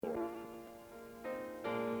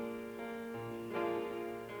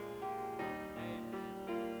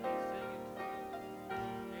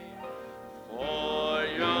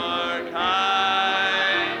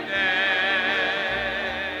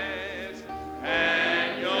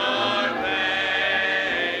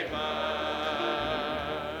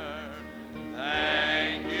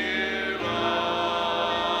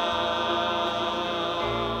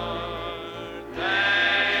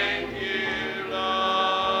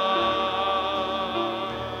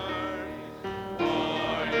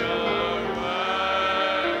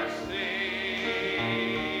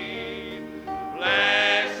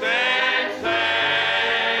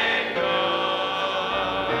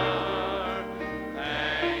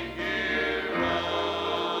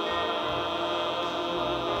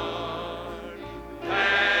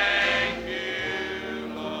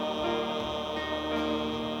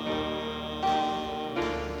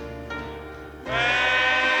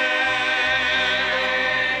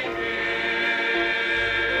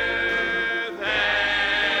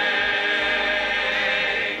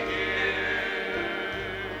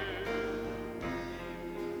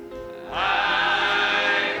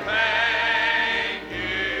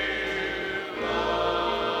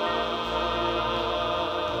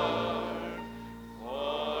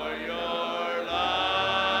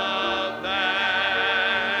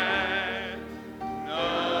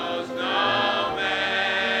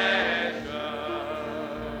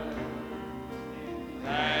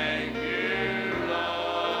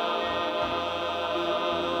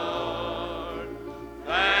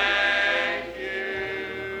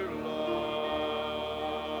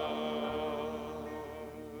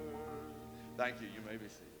Thank you. You may be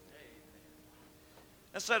seated.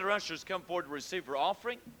 Let's let our ushers come forward to receive our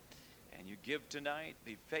offering. And you give tonight.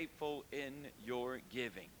 Be faithful in your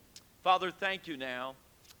giving. Father, thank you now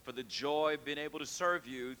for the joy of being able to serve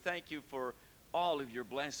you. Thank you for all of your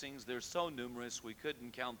blessings. They're so numerous we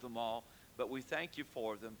couldn't count them all. But we thank you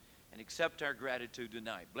for them and accept our gratitude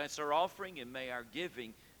tonight. Bless our offering and may our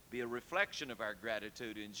giving be a reflection of our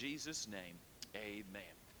gratitude. In Jesus' name, amen.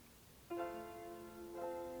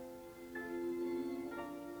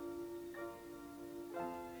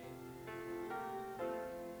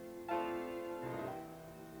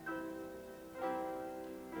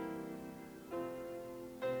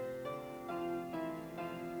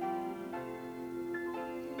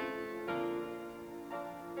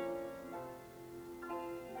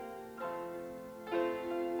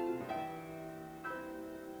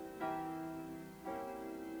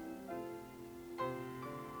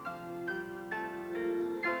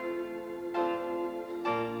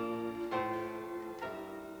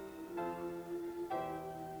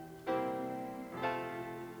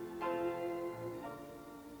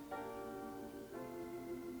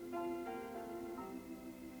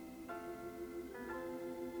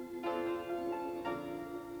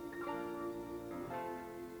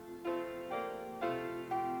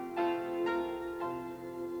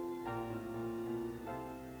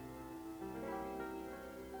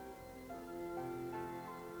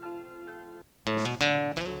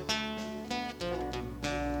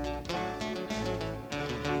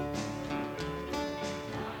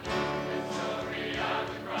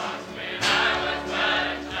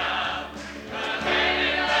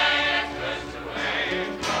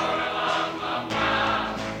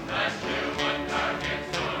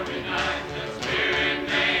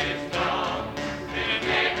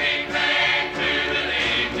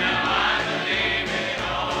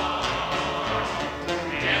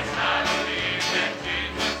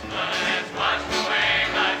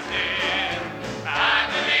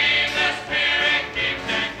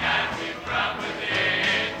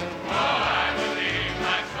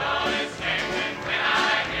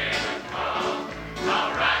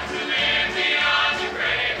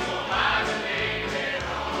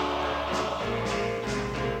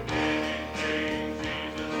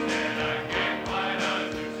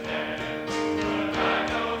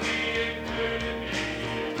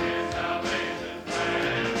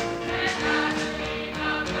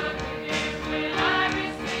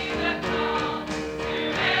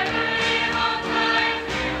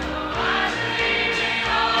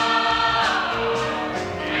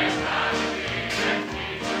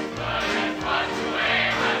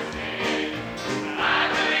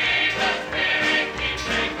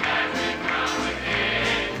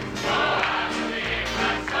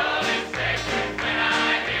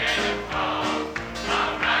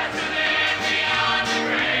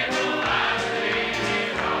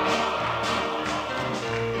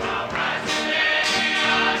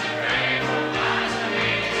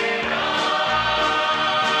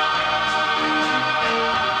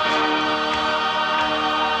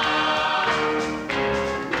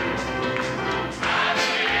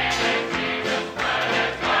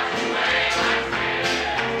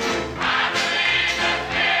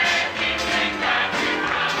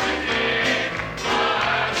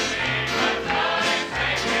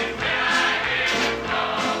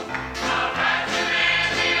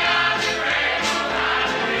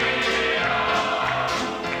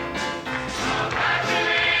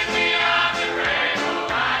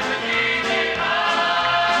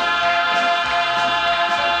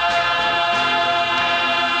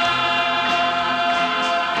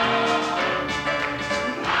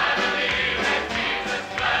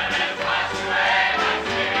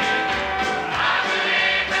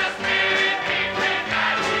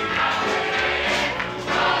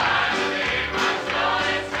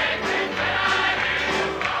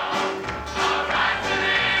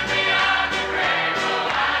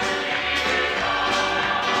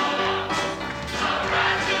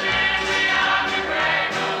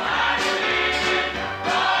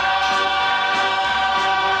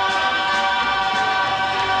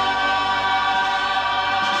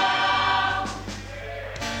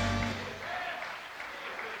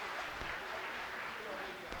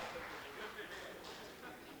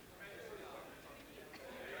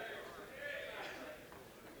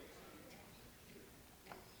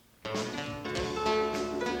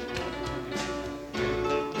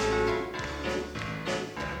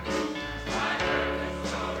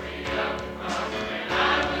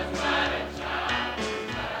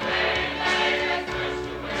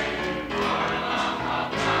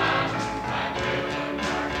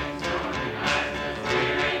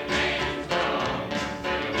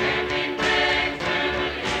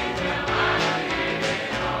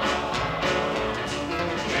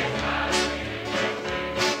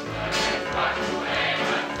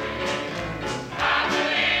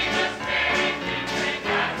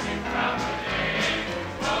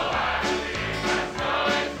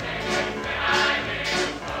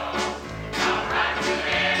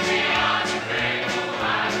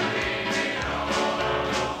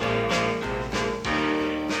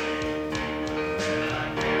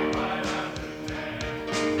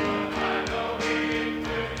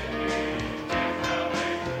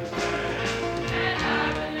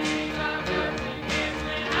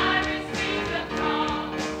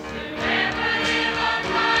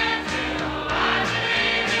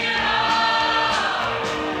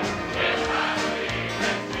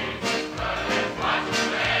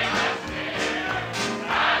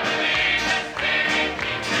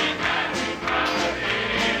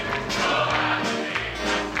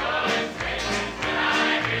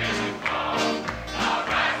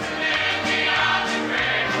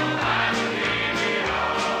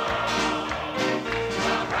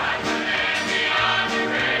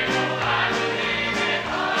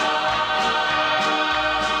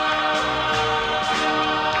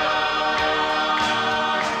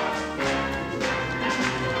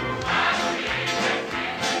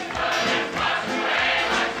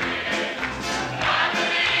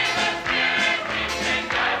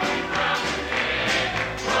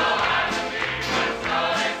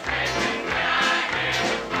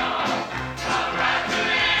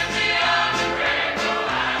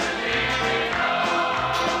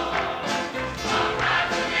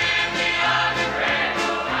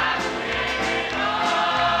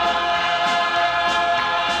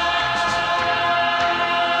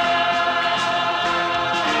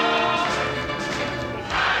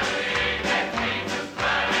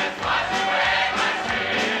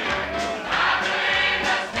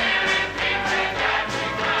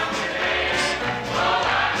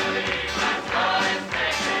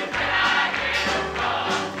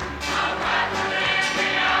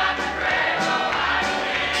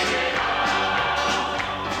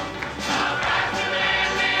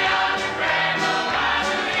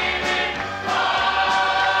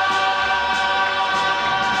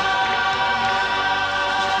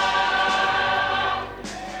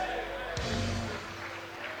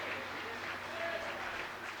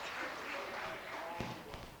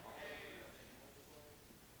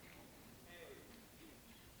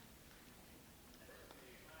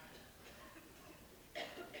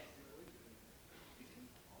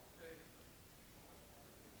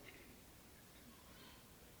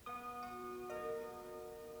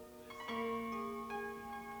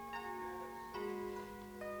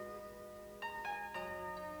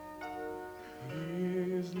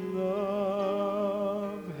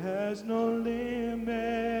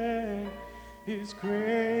 His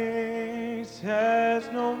grace has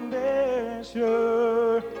no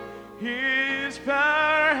measure. His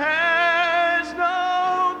power has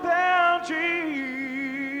no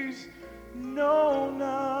boundaries. No,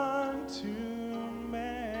 none to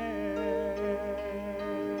man.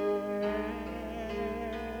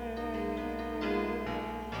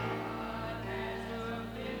 God has no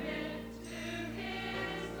limit to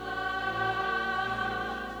his love.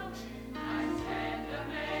 I stand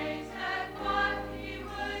amazed at what he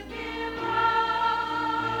would give up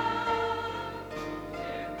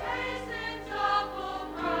to pay sin's awful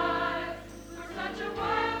price for such a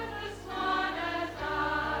worthless one as I.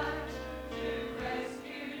 To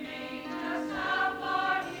rescue me, just how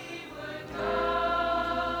far he would go.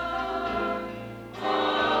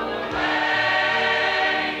 All the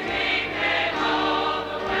way, he came all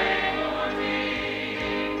the way for me.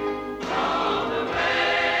 All the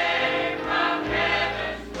way from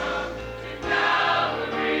heaven's throne to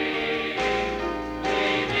Calvary,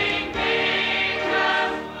 leaving me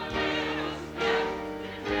just a little step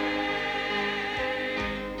to take.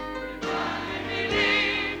 If I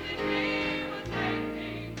believed that he would take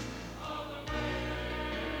me all the way.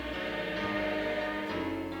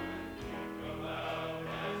 About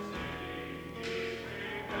that city he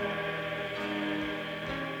prepared.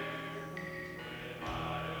 When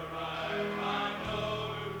I arrive, I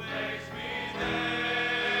know who takes me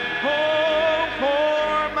there. Oh,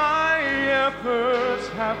 for my efforts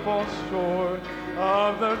have fallen short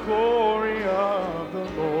of the glory of the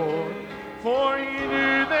Lord. For he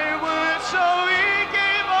knew they would, so he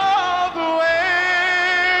came all the way.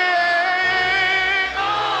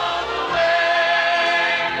 All the way.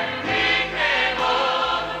 He came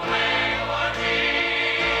all the way for me.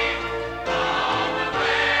 All the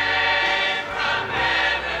way from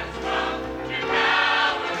heaven's throne to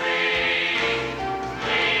Calvary,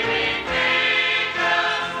 leaving me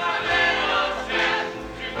just a little step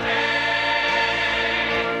to take.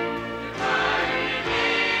 If I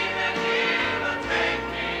believe that he will take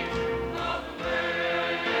me all the way.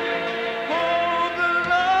 Oh, the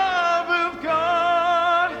love of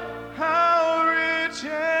God, how rich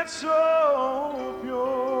and so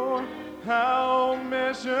pure, how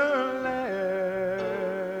measureless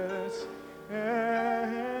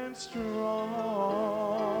and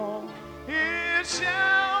strong. It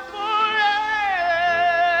shall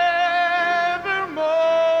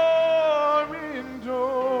forevermore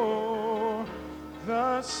endure.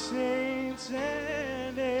 The saints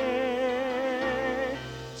and angels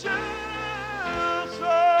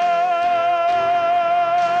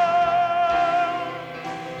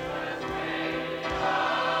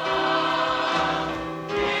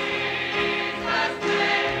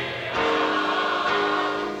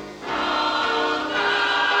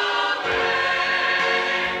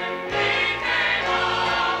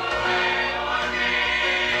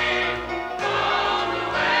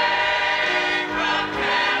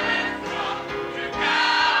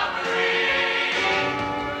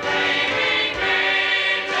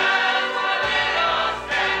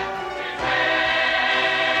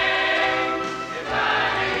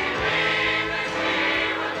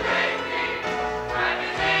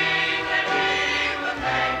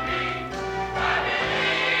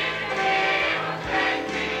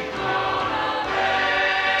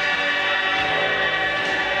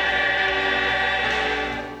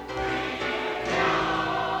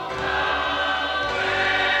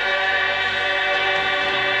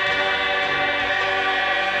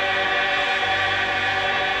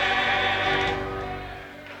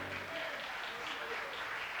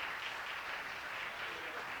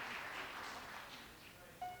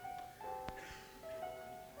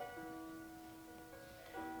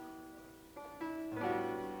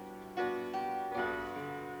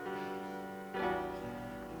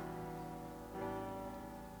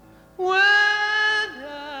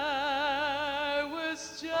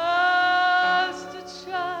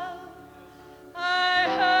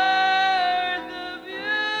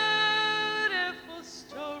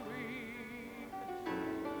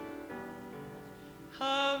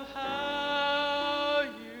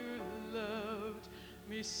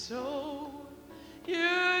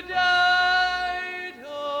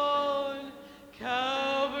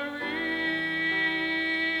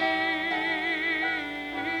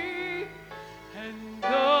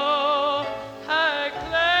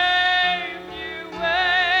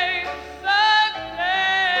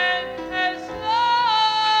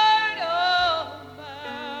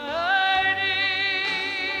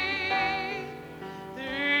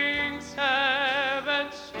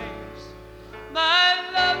My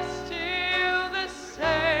love's still the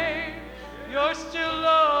same.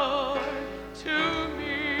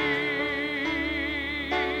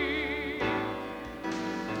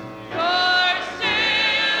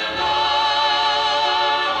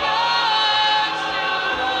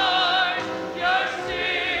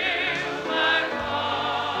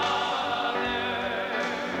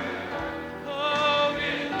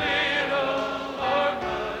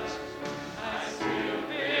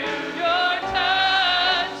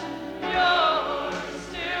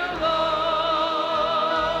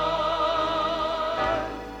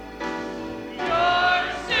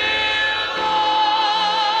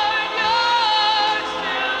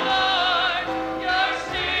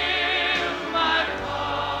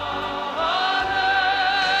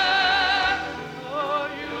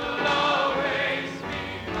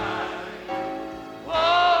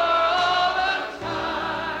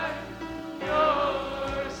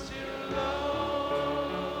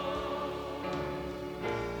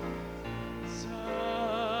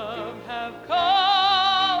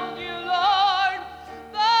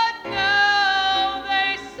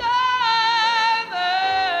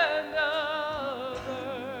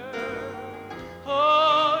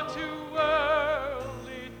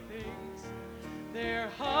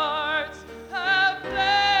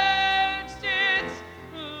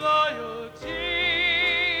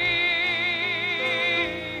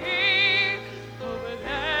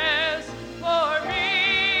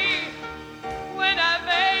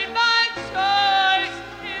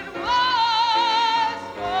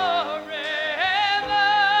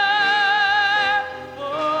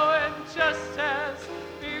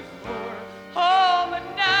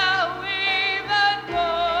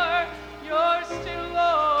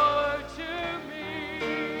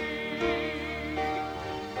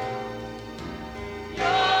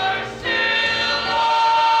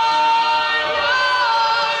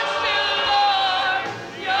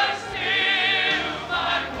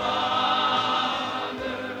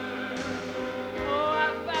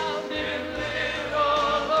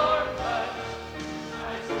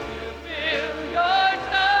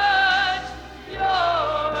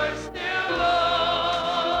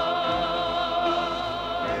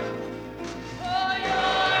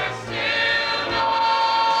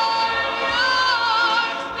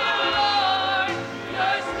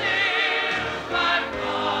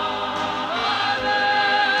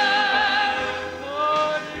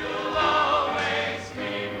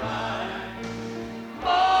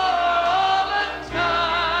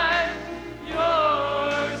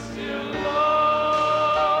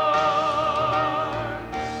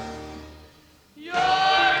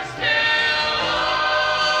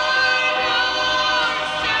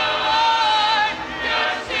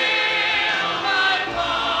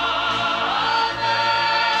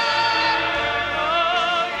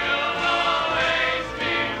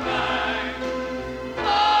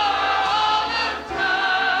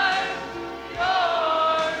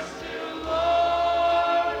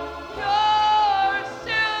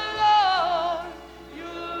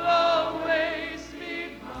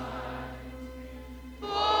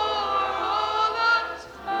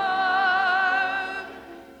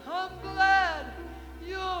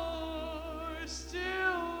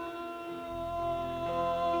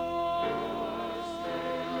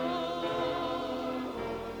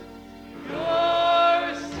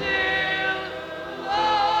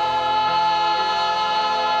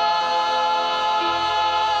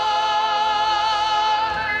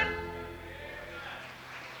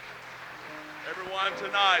 Everyone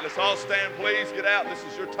tonight, let's all stand, please. Get out. This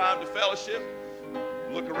is your time to fellowship.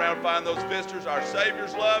 Look around, find those visitors. Our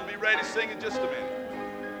Savior's love. Be ready to sing in just a minute.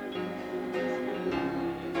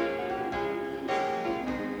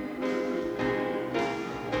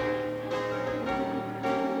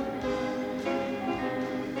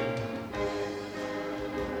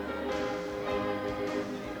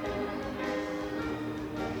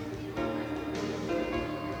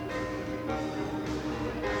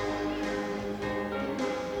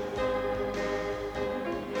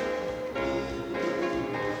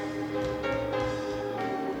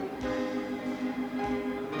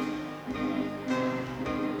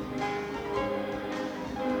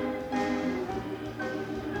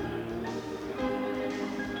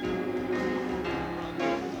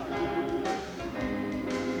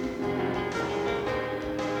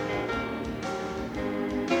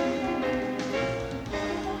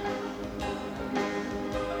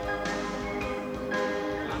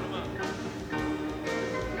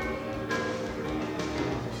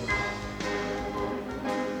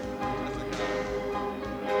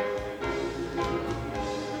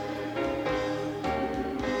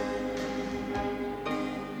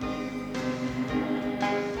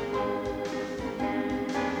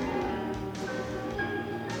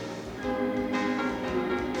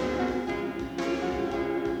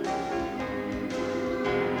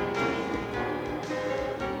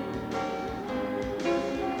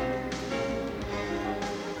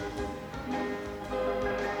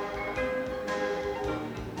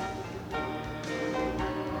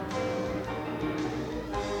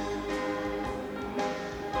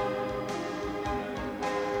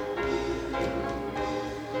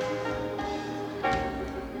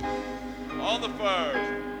 On the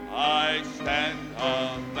first, I stand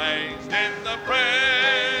amazed in the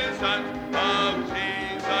presence of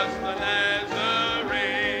Jesus the Nazarene,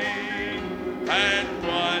 and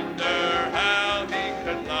wonder how he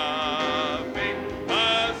could love me,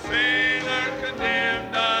 a sinner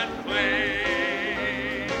condemned unclean.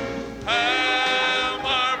 How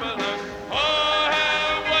marvelous, oh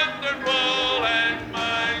how wonderful, and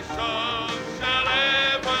my soul shall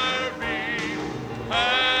ever be.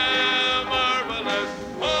 How marvelous,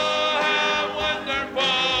 oh how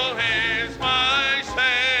wonderful is my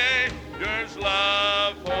Savior's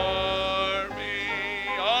love for me.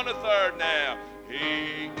 On the third now,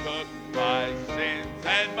 he took my sins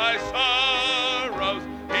and my sorrows,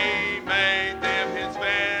 he made them his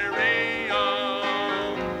very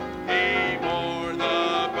own. He bore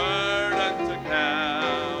the burden to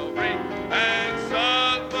Calvary and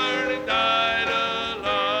suffered and died alone.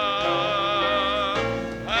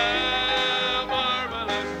 How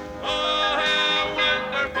marvelous, oh how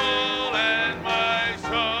wonderful, and my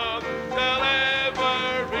soul shall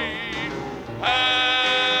ever be.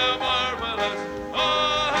 How marvelous,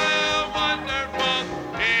 oh how wonderful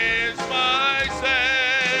is my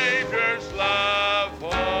Savior's love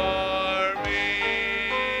for me.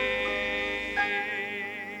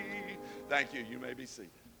 Thank you. You may be seated.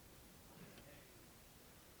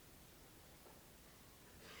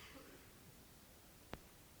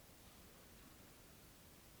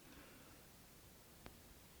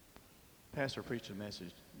 Pastor preached a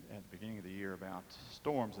message at the beginning of the year about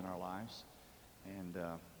storms in our lives. And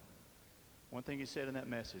one thing he said in that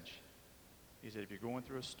message, he said, if you're going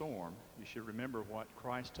through a storm, you should remember what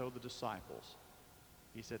Christ told the disciples.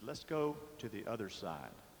 He said, let's go to the other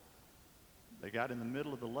side. They got in the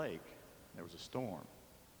middle of the lake. There was a storm.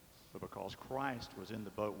 But because Christ was in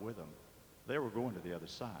the boat with them, they were going to the other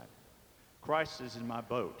side. Christ is in my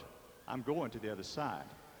boat. I'm going to the other side.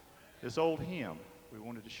 This old hymn we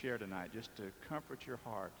wanted to share tonight, just to comfort your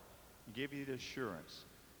heart and give you the assurance.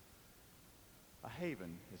 A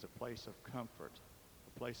haven is a place of comfort,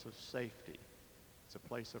 a place of safety. It's a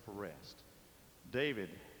place of rest. David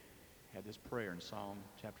had this prayer in Psalm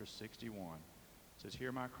chapter 61. It says,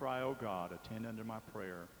 hear my cry, O God, attend unto my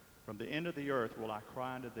prayer. From the end of the earth will I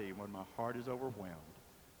cry unto thee when my heart is overwhelmed.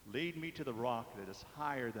 Lead me to the rock that is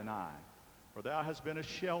higher than I, for thou hast been a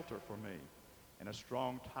shelter for me and a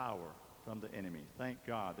strong tower from the enemy. Thank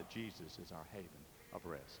God that Jesus is our haven of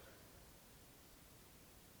rest.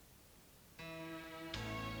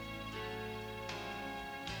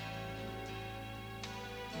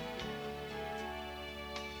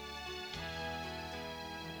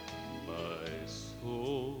 My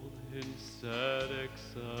soul in sad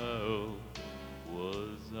exile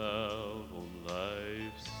was out on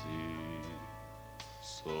life's sea,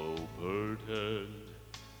 so burdened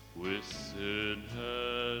with sin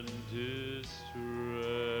and distress.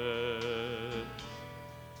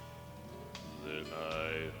 Then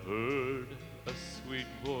I heard a sweet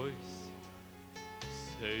voice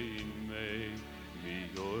saying, make me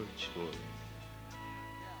your choice.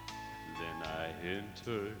 Then I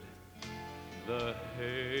entered the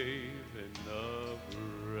haven of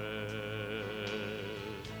rest.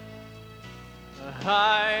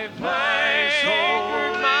 I've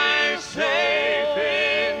anchored myself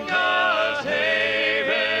in God's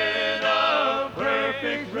haven of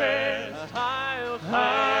perfect rest.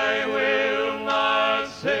 I will not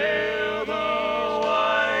sail the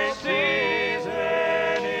wide seas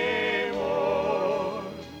anymore.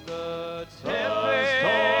 The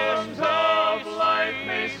storms of life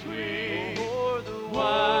may sweep over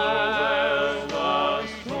the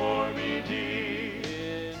stormy deep.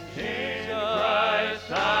 In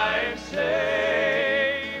Christ I'm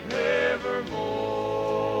safe evermore.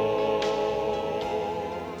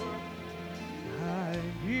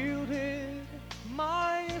 I've yielded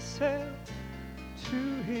myself to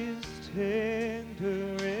His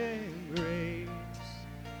tender embrace,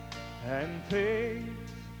 and faith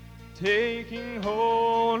taking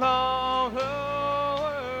hold of the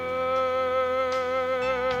word.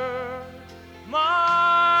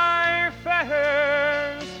 My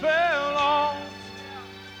fetters fell off,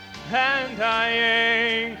 and I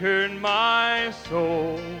anchored my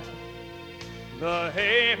soul. The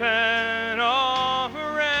haven of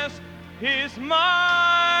rest is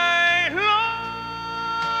my Lord.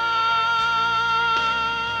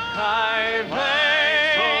 I've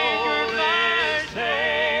anchored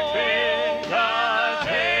myself in God's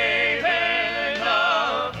haven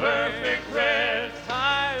of perfect rest.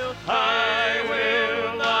 I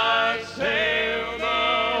will not sail the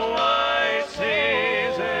wide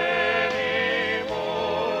seas anymore.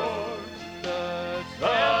 The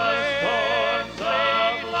storms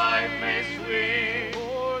of life may sweep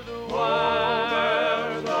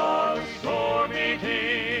over the stormy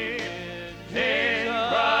deep. In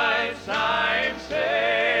Christ I'm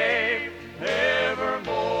safe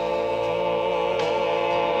evermore.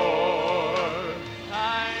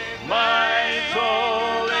 My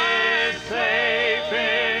soul is safe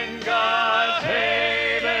in God's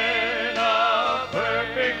haven of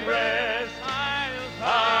perfect rest.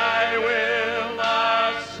 I will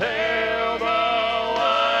not sail the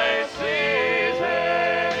wide seas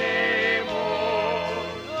anymore.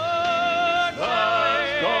 The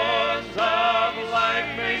storms of life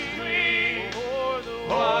may sweep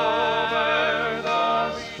over the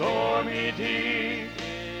stormy deep.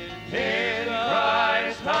 In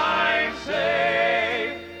Christ I'm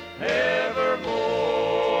safe evermore.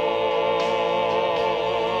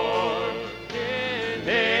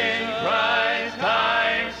 In Christ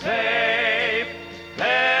I'm safe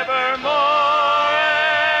evermore,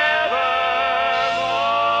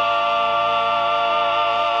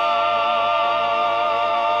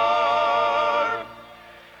 evermore.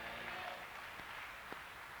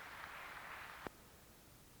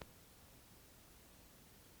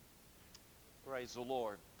 Praise the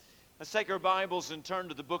Lord. Let's take our Bibles and turn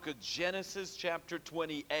to the book of Genesis, chapter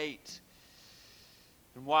 28.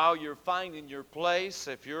 And while you're finding your place,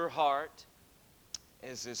 if your heart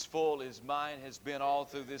is as full as mine has been all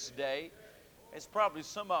through this day, it's probably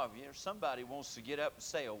some of you, or somebody wants to get up and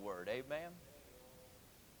say a word. Amen?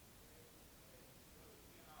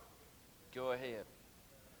 Go ahead.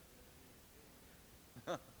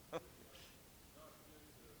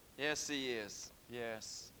 Yes, He is.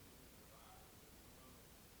 Yes.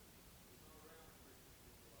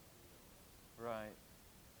 Right.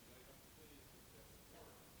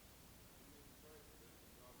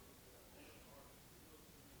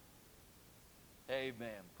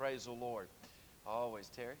 Amen. Praise the Lord. Always,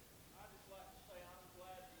 Terry. I just like to say I'm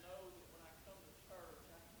glad to know that when I come to church,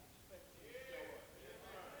 I can expect Him to show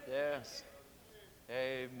up. Yes.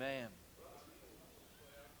 Amen.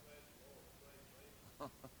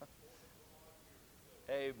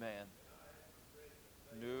 Amen.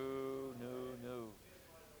 No, no, no.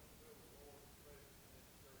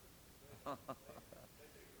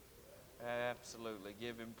 Absolutely.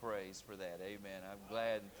 Give Him praise for that. Amen. I'm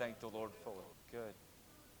glad and thank the Lord for it. Good.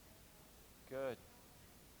 Good.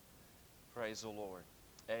 Praise the Lord.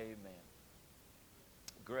 Amen.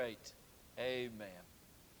 Great. Amen.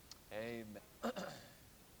 Amen.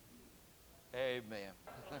 Amen.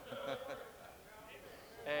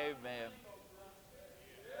 Amen.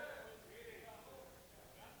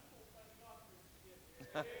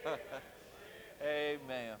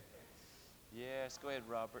 Amen. Yes, go ahead,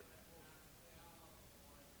 Robert.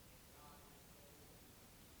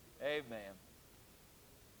 Amen.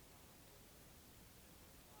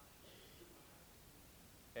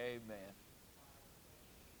 Amen.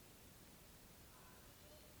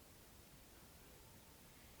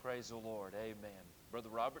 Praise the Lord. Amen. Brother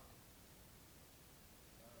Robert?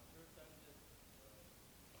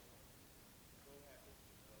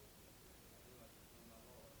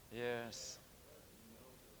 Yes.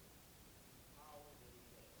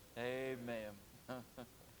 Amen.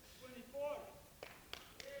 2040.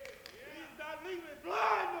 He's not leaving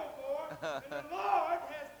blind no more. And the Lord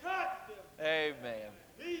has touched him. Amen.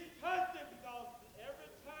 He's touched him because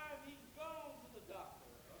every time he's gone to the doctor,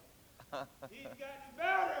 he's gotten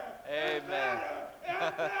better. And Amen. better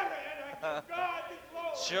and better. And I give God the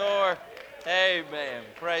glory. Sure. Amen.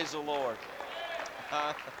 Praise the Lord.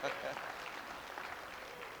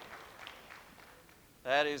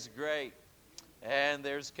 That is great. And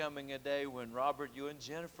there's coming a day when, Robert, you and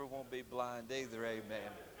Jennifer won't be blind either.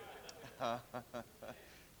 Amen.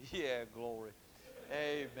 Yeah, glory.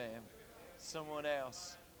 Amen. Someone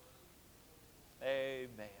else.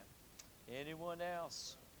 Amen. Anyone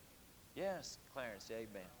else? Yes, Clarence.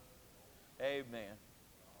 Amen. Amen.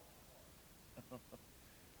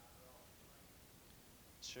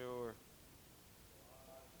 Sure.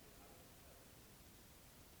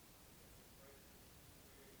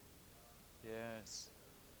 Yes.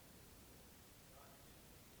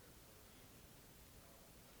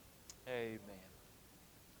 Amen.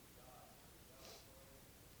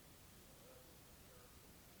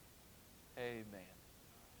 Amen.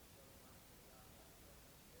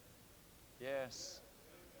 Yes.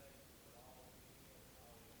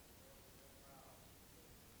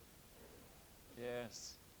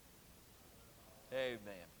 Yes. Amen.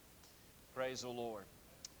 Praise the Lord.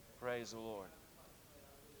 Praise the Lord.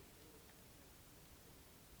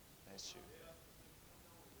 That's you.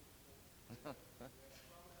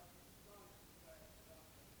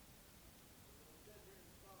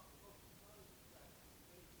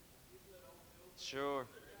 Sure.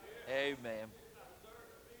 Amen.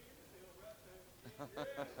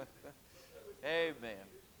 Amen.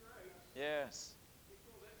 Yes.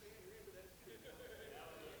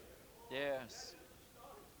 Yes.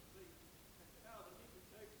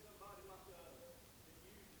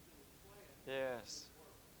 Yes.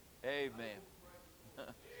 Amen.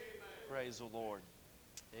 Praise the Lord.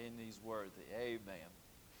 And He's worthy. Amen.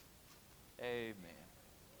 Amen.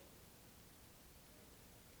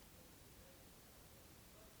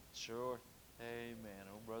 Sure. Amen.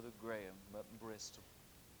 Oh, Brother Graham up in Bristol.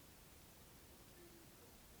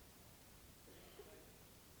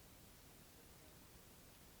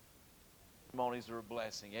 Testimonies are a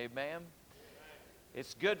blessing. Amen.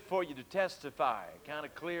 It's good for you to testify. It kind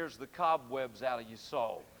of clears the cobwebs out of your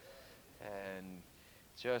soul. And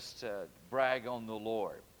just brag on the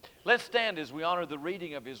Lord. Let's stand as we honor the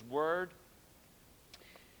reading of His Word.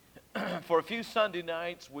 For a few Sunday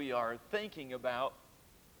nights, we are thinking about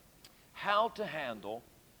how to handle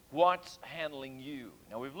what's handling you.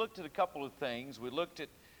 Now, we've looked at a couple of things. We looked at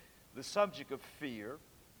the subject of fear,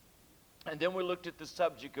 and then we looked at the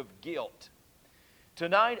subject of guilt.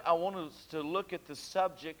 Tonight, I want us to look at the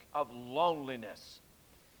subject of loneliness.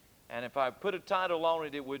 And if I put a title on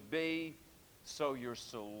it, it would be, So You're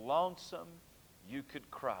So Lonesome You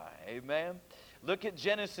Could Cry. Amen? Look at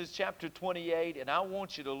Genesis chapter 28, and I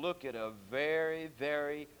want you to look at a very,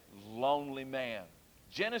 very lonely man.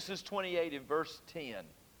 Genesis 28 in verse 10.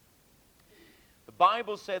 The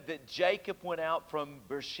Bible said that Jacob went out from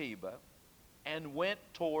Beersheba and went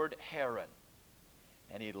toward Haran.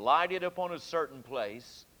 And he lighted upon a certain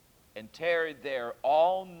place and tarried there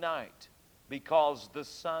all night because the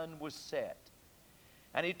sun was set.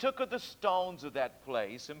 And he took of the stones of that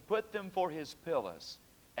place and put them for his pillars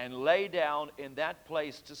and lay down in that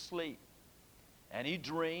place to sleep. And he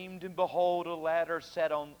dreamed, and behold, a ladder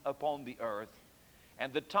set upon the earth,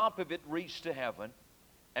 and the top of it reached to heaven.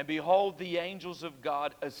 And behold, the angels of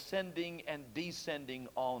God ascending and descending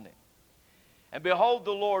on it. And behold,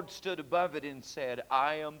 the Lord stood above it and said,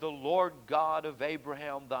 I am the Lord God of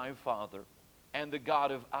Abraham thy father, and the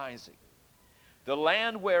God of Isaac. The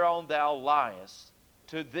land whereon thou liest,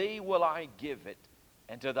 to thee will I give it,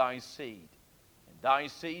 and to thy seed. And thy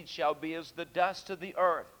seed shall be as the dust of the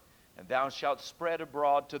earth, and thou shalt spread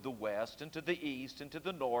abroad to the west, and to the east, and to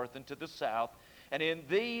the north, and to the south. And in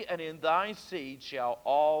thee and in thy seed shall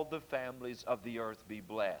all the families of the earth be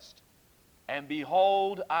blessed. And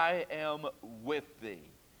behold, I am with thee,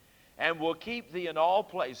 and will keep thee in all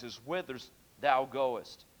places whither thou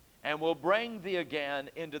goest, and will bring thee again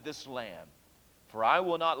into this land. For I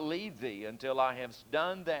will not leave thee until I have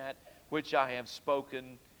done that which I have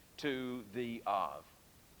spoken to thee of.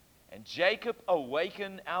 And Jacob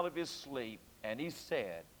awakened out of his sleep, and he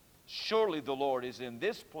said, Surely the Lord is in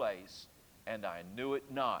this place, and I knew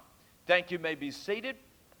it not. Thank you. You may be seated.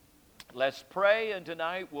 Let's pray, and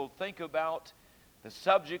tonight we'll think about the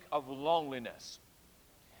subject of loneliness.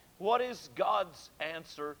 What is God's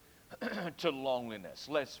answer to loneliness?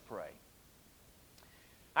 Let's pray.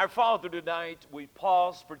 Our Father, tonight we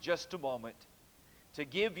pause for just a moment to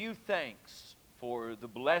give you thanks for the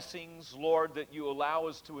blessings, Lord, that you allow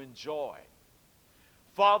us to enjoy.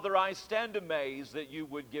 Father, I stand amazed that you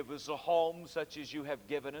would give us a home such as you have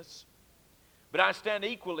given us. But I stand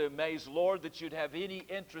equally amazed, Lord, that you'd have any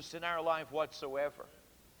interest in our life whatsoever.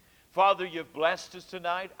 Father, you've blessed us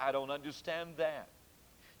tonight. I don't understand that.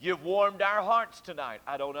 You've warmed our hearts tonight.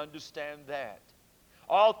 I don't understand that.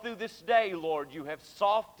 All through this day, Lord, you have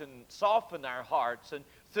softened our hearts. And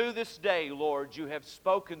through this day, Lord, you have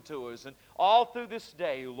spoken to us. And all through this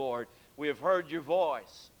day, Lord, we have heard your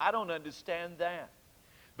voice. I don't understand that.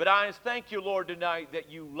 But I thank you, Lord, tonight that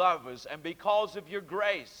you love us. And because of your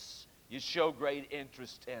grace, you show great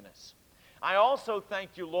interest in us. I also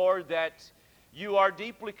thank you, Lord, that you are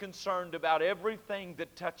deeply concerned about everything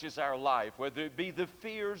that touches our life, whether it be the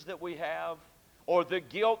fears that we have, or the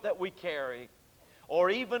guilt that we carry, or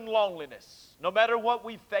even loneliness. No matter what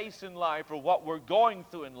we face in life or what we're going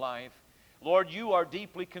through in life, Lord, you are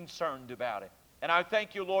deeply concerned about it. And I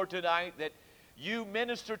thank you, Lord, tonight that you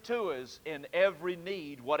minister to us in every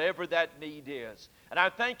need, whatever that need is. And I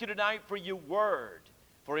thank you tonight for your word.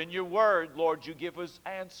 For in your word, Lord, you give us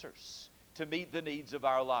answers to meet the needs of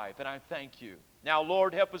our life. And I thank you. Now,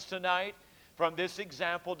 Lord, help us tonight from this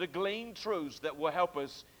example to glean truths that will help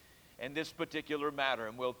us in this particular matter.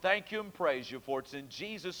 And we'll thank you and praise you for it's in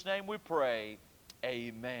Jesus' name we pray.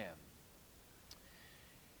 Amen.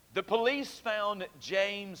 The police found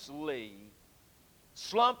James Lee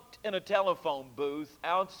slumped in a telephone booth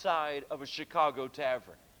outside of a Chicago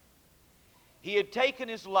tavern. He had taken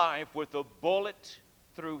his life with a bullet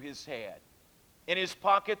through his head. In his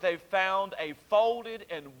pocket, they found a folded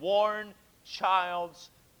and worn child's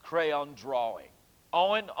crayon drawing.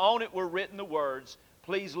 On it were written the words,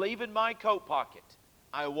 "Please leave in my coat pocket.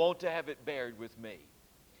 I want to have it buried with me."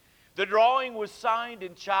 The drawing was signed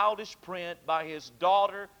in childish print by his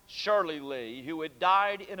daughter, Shirley Lee, who had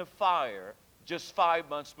died in a fire just 5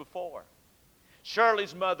 months before.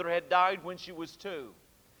 Shirley's mother had died when she was 2.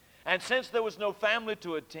 And since there was no family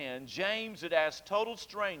to attend, James had asked total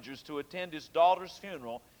strangers to attend his daughter's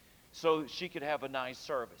funeral so she could have a nice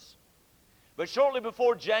service. But shortly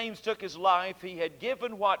before James took his life, he had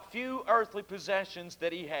given what few earthly possessions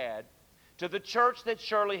that he had to the church that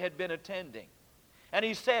Shirley had been attending. And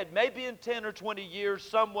he said, maybe in 10 or 20 years,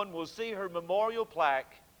 someone will see her memorial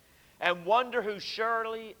plaque and wonder who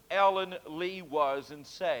Shirley Ellen Lee was and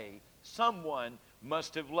say, someone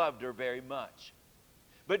must have loved her very much.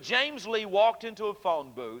 But James Lee walked into a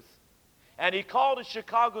phone booth, and he called a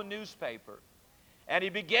Chicago newspaper, and he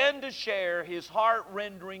began to share his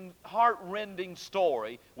heart-rending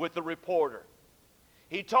story with the reporter.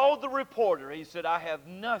 He told the reporter, he said, I have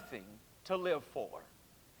nothing to live for.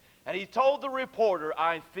 And he told the reporter,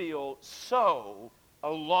 I feel so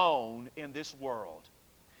alone in this world.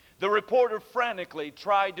 The reporter frantically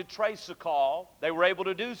tried to trace the call. They were able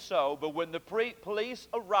to do so, but when the police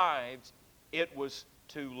arrived, it was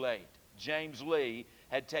too late. James Lee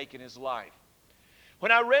had taken his life.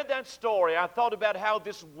 When I read that story, I thought about how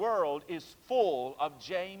this world is full of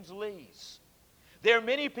James Lees. There are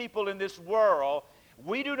many people in this world,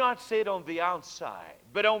 we do not see it on the outside,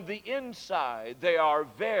 but on the inside, they are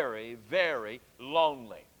very, very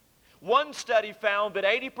lonely. One study found that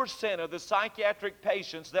 80% of the psychiatric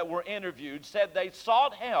patients that were interviewed said they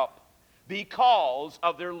sought help because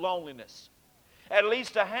of their loneliness. At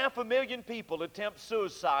least 500,000 people attempt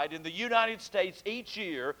suicide in the United States each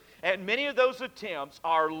year, and many of those attempts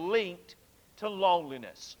are linked to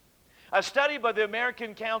loneliness. A study by the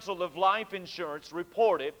American Council of Life Insurance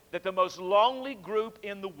reported that the most lonely group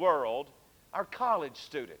in the world are college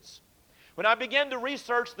students. When I began to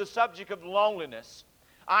research the subject of loneliness,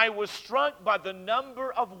 I was struck by the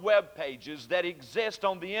number of web pages that exist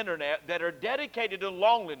on the internet that are dedicated to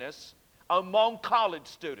loneliness among college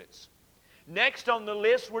students. Next on the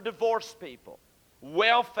list were divorced people,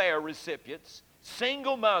 welfare recipients,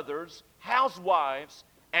 single mothers, housewives,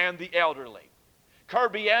 and the elderly.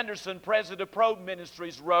 Kirby Anderson, president of Probe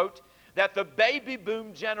Ministries, wrote that the baby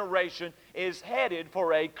boom generation is headed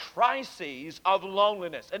for a crisis of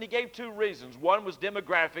loneliness. And he gave 2 reasons. One was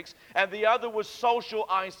demographics, and the other was social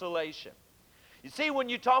isolation. You see, when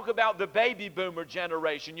you talk about the baby boomer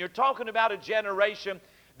generation, you're talking about a generation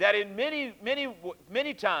that in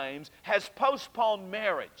many times has postponed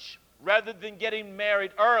marriage. Rather than getting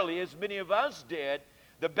married early, as many of us did,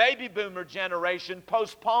 the baby boomer generation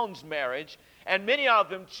postpones marriage, And many of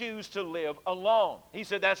them choose to live alone. He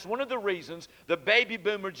said that's one of the reasons the baby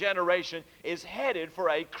boomer generation is headed for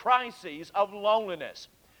a crisis of loneliness.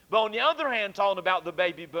 But on the other hand, talking about the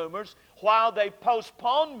baby boomers, while they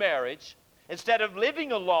postpone marriage, instead of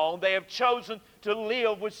living alone, they have chosen to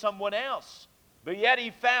live with someone else. But yet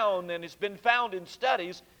he found, and it's been found in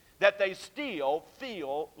studies, that they still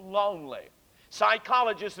feel lonely.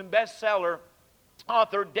 Psychologist and bestseller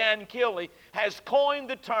author Dan Kiley has coined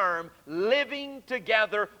the term living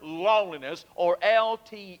together loneliness, or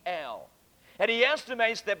LTL. And he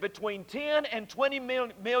estimates that between 10 and 20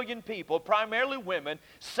 million people, primarily women,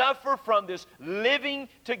 suffer from this living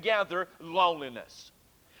together loneliness.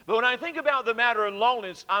 But when I think about the matter of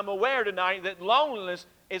loneliness, I'm aware tonight that loneliness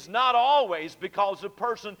is not always because a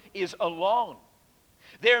person is alone.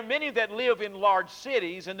 There are many that live in large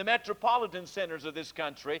cities in the metropolitan centers of this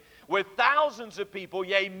country with thousands of people,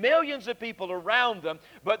 yea, millions of people around them,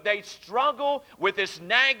 but they struggle with this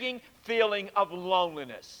nagging feeling of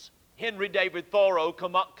loneliness. Henry David Thoreau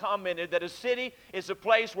commented that a city is a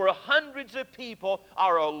place where hundreds of people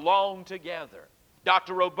are alone together.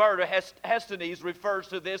 Dr. Roberta Hestenes refers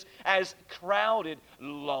to this as crowded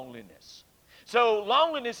loneliness. So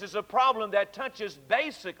loneliness is a problem that touches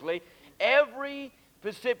basically every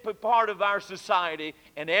specific part of our society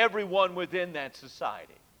and everyone within that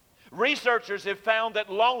society. Researchers have found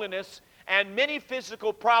that loneliness and many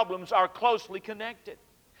physical problems are closely connected.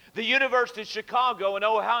 The University of Chicago and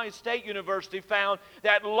Ohio State University found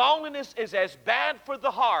that loneliness is as bad for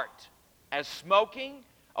the heart as smoking,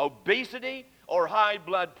 obesity, or high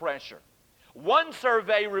blood pressure. One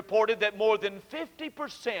survey reported that more than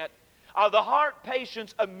 50% of the heart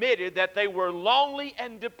patients admitted that they were lonely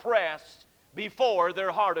and depressed before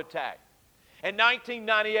their heart attack. In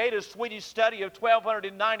 1998, a Swedish study of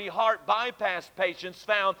 1,290 heart bypass patients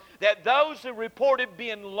found that those who reported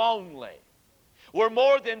being lonely were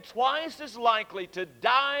more than twice as likely to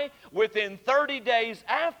die within 30 days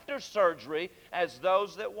after surgery as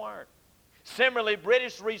those that weren't. Similarly,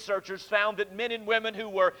 British researchers found that men and women who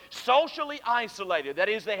were socially isolated, that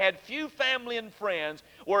is, they had few family and friends,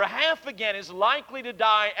 were half again as likely to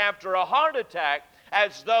die after a heart attack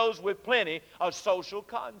as those with plenty of social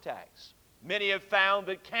contacts. Many have found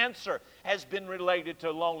that cancer has been related to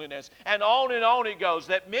loneliness. And on it goes,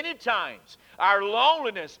 that many times our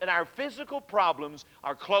loneliness and our physical problems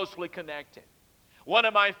are closely connected. One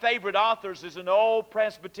of my favorite authors is an old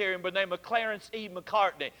Presbyterian by the name of Clarence E.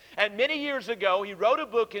 McCartney. And many years ago, he wrote a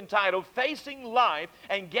book entitled Facing Life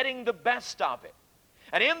and Getting the Best of It.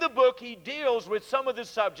 And in the book, he deals with some of the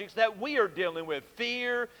subjects that we are dealing with,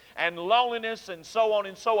 fear and loneliness and so on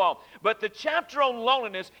and so on. But the chapter on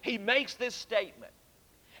loneliness, he makes this statement.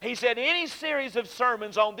 He said, any series of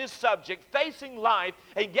sermons on this subject, facing life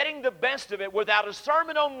and getting the best of it, without a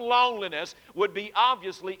sermon on loneliness would be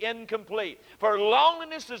obviously incomplete. For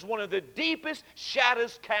loneliness is one of the deepest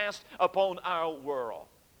shadows cast upon our world.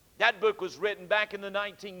 That book was written back in the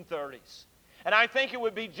 1930s. And I think it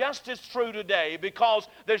would be just as true today, because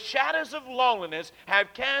the shadows of loneliness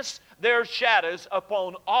have cast their shadows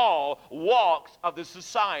upon all walks of the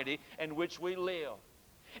society in which we live.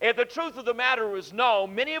 If the truth of the matter was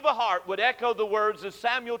known, many of a heart would echo the words of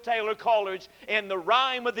Samuel Taylor Coleridge in the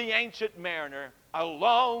rhyme of the Ancient Mariner: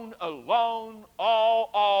 alone, alone,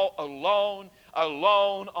 all alone,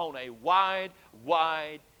 alone on a wide,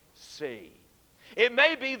 wide sea. It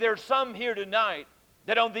may be there's some here tonight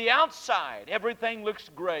that on the outside everything looks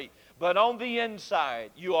great, but on the inside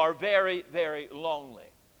you are very, very lonely.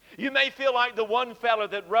 You may feel like the one fellow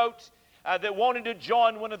that wrote that wanted to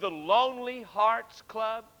join one of the Lonely Hearts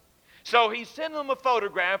Club. So he sent them a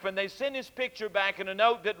photograph, and they sent his picture back in a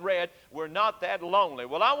note that read, "We're not that lonely."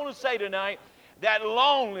 Well, I want to say tonight that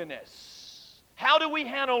loneliness, how do we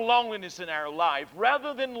handle loneliness in our life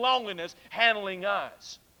rather than loneliness handling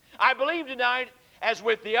us? I believe tonight, as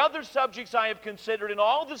with the other subjects I have considered and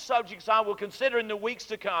all the subjects I will consider in the weeks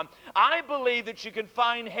to come, I believe that you can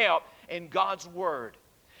find help in God's Word.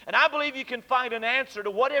 And I believe you can find an answer to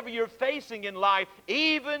whatever you're facing in life,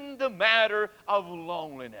 even the matter of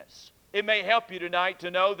loneliness. It may help you tonight to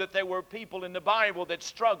know that there were people in the Bible that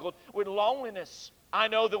struggled with loneliness. I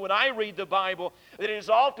know that when I read the Bible, that it is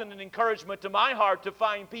often an encouragement to my heart to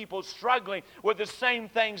find people struggling with the same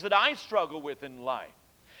things that I struggle with in life.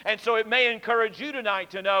 And so it may encourage you tonight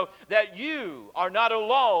to know that you are not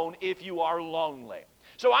alone if you are lonely.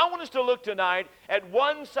 So I want us to look tonight at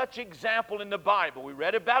one such example in the Bible. We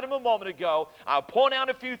read about him a moment ago. I'll point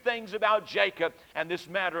out a few things about Jacob and this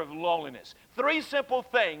matter of loneliness. Three simple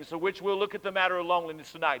things for which we'll look at the matter of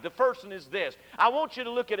loneliness tonight. The first one is this. I want you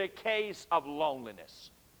to look at a case of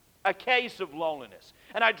loneliness. a case of loneliness.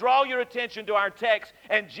 And I draw your attention to our text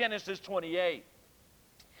in Genesis 28.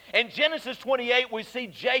 In Genesis 28, we see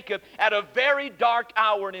Jacob at a very dark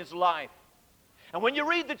hour in his life. And when you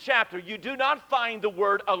read the chapter, you do not find the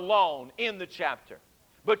word alone in the chapter,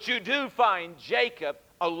 but you do find Jacob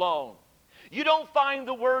alone. You don't find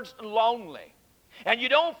the words lonely, and you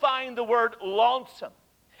don't find the word lonesome,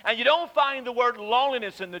 and you don't find the word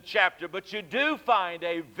loneliness in the chapter, but you do find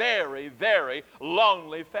a very, very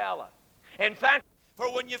lonely fella. In fact,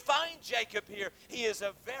 for when you find Jacob here, he is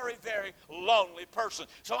a very, very lonely person.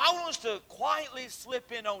 So I want us to quietly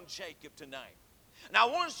slip in on Jacob tonight. And I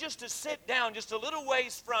want us just to sit down just a little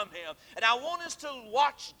ways from him. And I want us to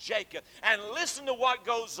watch Jacob and listen to what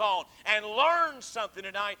goes on and learn something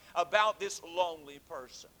tonight about this lonely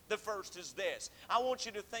person. The first is this. I want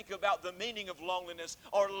you to think about the meaning of loneliness,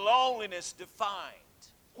 or loneliness defined.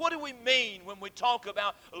 What do we mean when we talk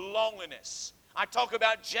about loneliness? I talk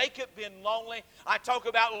about Jacob being lonely. I talk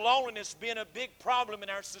about loneliness being a big problem in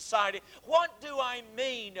our society. What do I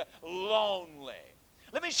mean lonely?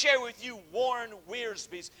 Let me share with you Warren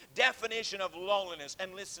Wiersbe's definition of loneliness,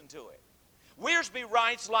 and listen to it. Wiersbe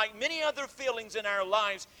writes, like many other feelings in our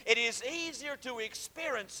lives, it is easier to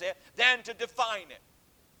experience it than to define it.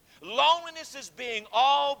 Loneliness is being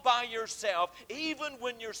all by yourself, even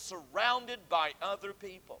when you're surrounded by other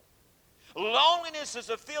people. Loneliness is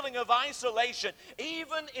a feeling of isolation,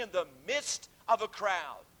 even in the midst of a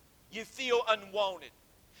crowd. You feel unwanted.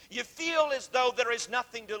 You feel as though there is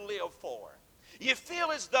nothing to live for. You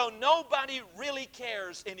feel as though nobody really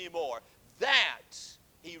cares anymore. That,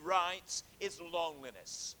 he writes, is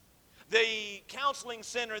loneliness. The counseling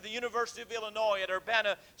center at the University of Illinois at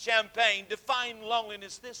Urbana-Champaign defined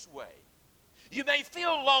loneliness this way. You may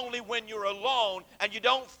feel lonely when you're alone and you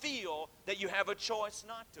don't feel that you have a choice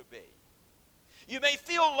not to be. You may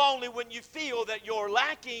feel lonely when you feel that you're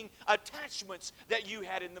lacking attachments that you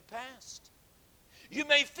had in the past. You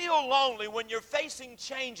may feel lonely when you're facing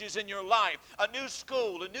changes in your life, a new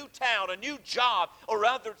school, a new town, a new job, or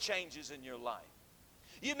other changes in your life.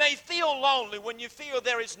 You may feel lonely when you feel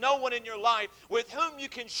there is no one in your life with whom you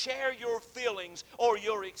can share your feelings or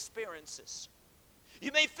your experiences.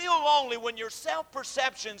 You may feel lonely when your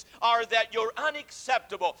self-perceptions are that you're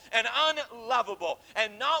unacceptable and unlovable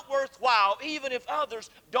and not worthwhile, even if others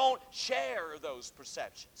don't share those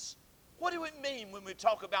perceptions. What do we mean when we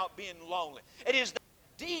talk about being lonely? It is the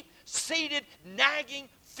deep-seated, nagging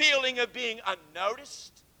feeling of being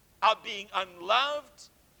unnoticed, of being unloved,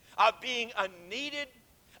 of being unneeded,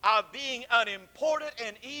 of being unimportant,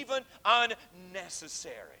 and even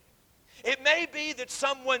unnecessary. It may be that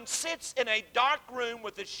someone sits in a dark room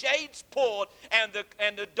with the shades pulled and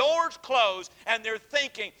the doors closed, and they're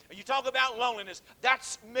thinking, you talk about loneliness,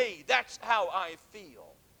 that's me, that's how I feel.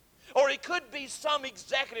 Or it could be some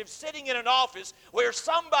executive sitting in an office where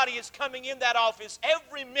somebody is coming in that office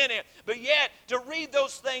every minute, but yet to read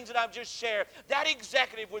those things that I've just shared, that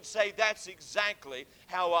executive would say, that's exactly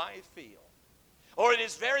how I feel. Or it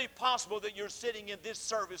is very possible that you're sitting in this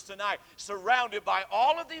service tonight surrounded by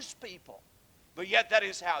all of these people, but yet that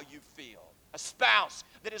is how you feel. A spouse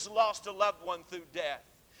that has lost a loved one through death.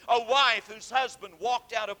 A wife whose husband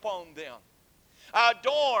walked out upon them. A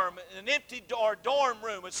dorm, an empty dorm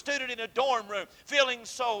room, a student in a dorm room feeling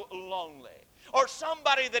so lonely. Or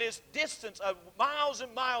somebody that is distant, miles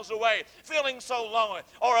and miles away, feeling so lonely.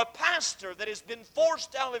 Or a pastor that has been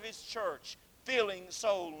forced out of his church, feeling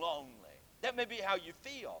so lonely. That may be how you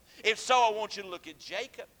feel. If so, I want you to look at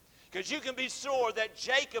Jacob, because you can be sure that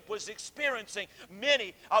Jacob was experiencing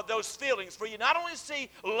many of those feelings. For you not only see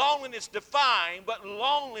loneliness defined, but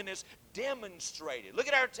loneliness demonstrated. Look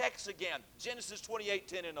at our text again, Genesis 28,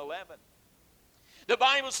 10 and 11. The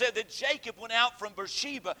Bible said that Jacob went out from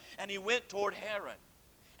Beersheba, and he went toward Haran.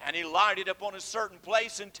 And he lighted upon a certain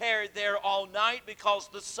place and tarried there all night, because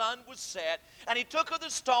the sun was set. And he took of the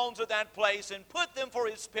stones of that place and put them for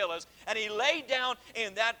his pillars, and he lay down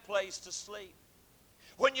in that place to sleep.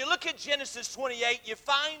 When you look at Genesis 28, you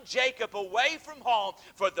find Jacob away from home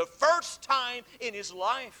for the first time in his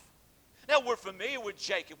life. Now, we're familiar with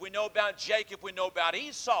Jacob. We know about Jacob. We know about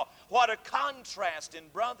Esau. What a contrast in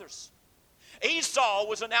brothers. Esau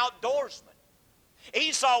was an outdoorsman.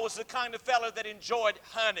 Esau was the kind of fellow that enjoyed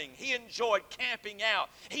hunting. He enjoyed camping out.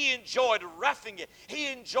 He enjoyed roughing it.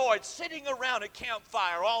 He enjoyed sitting around a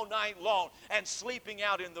campfire all night long and sleeping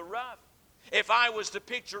out in the rough. If I was to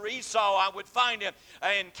picture Esau, I would find him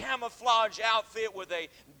in camouflage outfit with a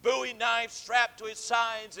Bowie knife strapped to his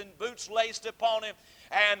sides and boots laced upon him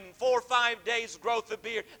and 4 or 5 days growth of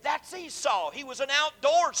beard. That's Esau. He was an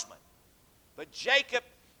outdoorsman. But Jacob,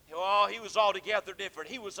 oh, he was altogether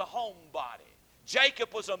different. He was a homebody.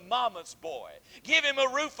 Jacob was a mama's boy. Give him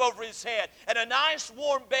a roof over his head and a nice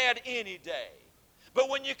warm bed any day. But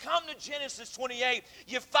when you come to Genesis 28,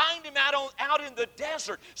 you find him out in the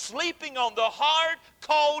desert, sleeping on the hard,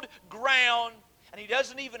 cold ground. And he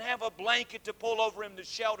doesn't even have a blanket to pull over him to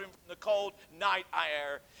shelter him from the cold night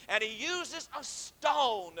air. And he uses a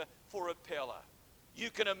stone for a pillow. You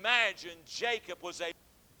can imagine Jacob was a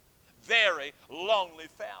very lonely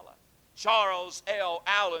fella. Charles L.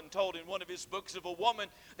 Allen told in one of his books of a woman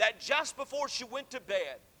that just before she went to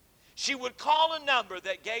bed, she would call a number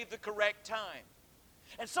that gave the correct time.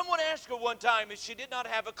 And someone asked her one time if she did not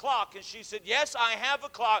have a clock, and she said, yes, I have a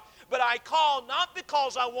clock, but I call not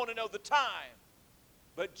because I want to know the time,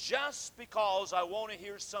 but just because I want to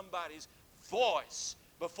hear somebody's voice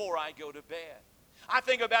before I go to bed. I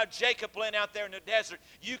think about Jacob laying out there in the desert.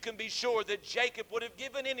 You can be sure that Jacob would have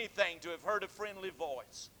given anything to have heard a friendly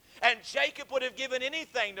voice. And Jacob would have given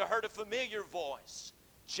anything to heard a familiar voice.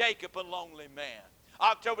 Jacob, a lonely man.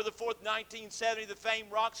 October the 4th, 1970, the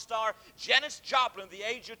famed rock star Janis Joplin, at the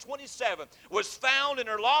age of 27, was found in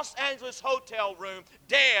her Los Angeles hotel room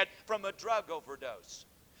dead from a drug overdose.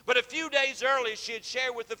 But a few days earlier, she had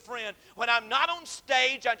shared with a friend, when I'm not on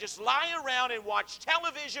stage, I just lie around and watch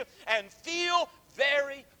television and feel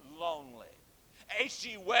very lonely.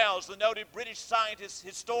 H.G. Wells, the noted British scientist,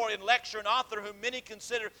 historian, lecturer, and author whom many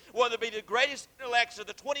consider one to be the greatest intellects of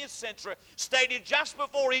the 20th century, stated just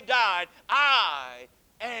before he died, I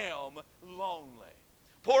am lonely.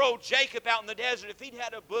 Poor old Jacob out in the desert, if he'd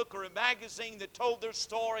had a book or a magazine that told their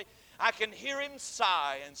story, I can hear him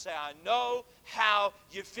sigh and say, I know how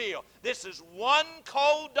you feel. This is one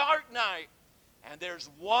cold, dark night, and there's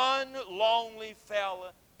one lonely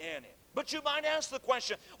fella in it. But you might ask the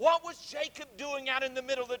question, what was Jacob doing out in the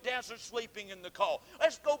middle of the desert sleeping in the cold?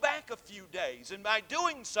 Let's go back a few days. And by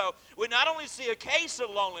doing so, we not only see a case of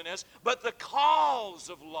loneliness, but the cause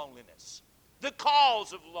of loneliness. The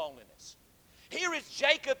cause of loneliness. Here is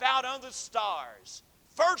Jacob out under the stars.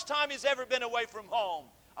 First time he's ever been away from home.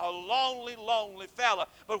 A lonely, lonely fella.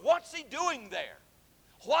 But what's he doing there?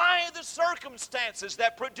 Why are the circumstances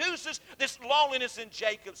that produces this loneliness in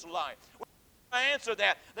Jacob's life? I answer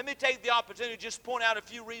that. Let me take the opportunity to just point out a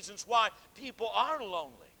few reasons why people are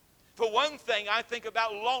lonely. For one thing, I think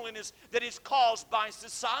about loneliness that is caused by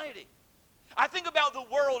society. I think about the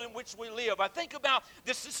world in which we live. I think about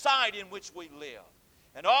the society in which we live.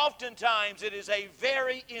 And oftentimes it is a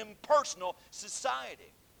very impersonal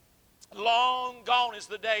society. Long gone is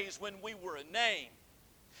the days when we were a name.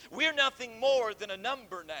 We're nothing more than a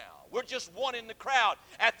number now. We're just one in the crowd.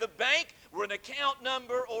 At the bank, we're an account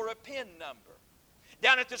number or a PIN number.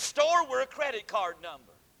 Down at the store, we're a credit card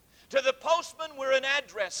number. To the postman, we're an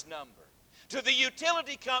address number. To the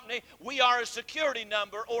utility company, we are a security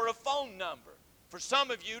number or a phone number. For some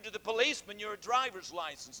of you, to the policeman, you're a driver's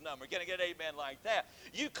license number. Gonna get an amen like that.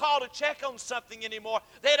 You call to check on something anymore,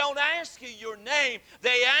 they don't ask you your name.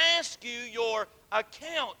 They ask you your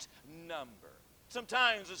account number.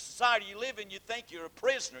 Sometimes the society you live in, you think you're a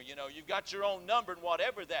prisoner. You know, you've got your own number and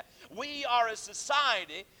whatever that. We are a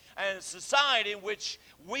society, and a society in which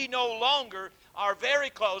we no longer are very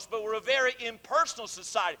close, but we're a very impersonal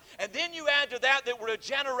society. And then you add to that we're a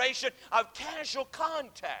generation of casual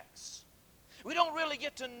contacts. We don't really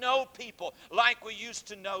get to know people like we used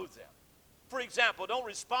to know them. For example, don't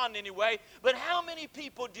respond anyway, but how many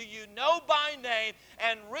people do you know by name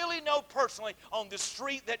and really know personally on the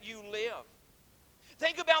street that you live?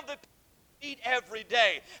 Think about the people you meet every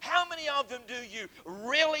day. How many of them do you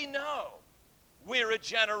really know? We're a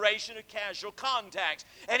generation of casual contacts.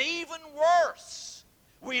 And even worse,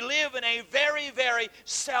 we live in a very, very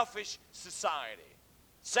selfish society.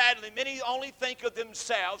 Sadly, many only think of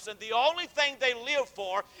themselves, and the only thing they live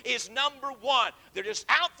for is number one. They're just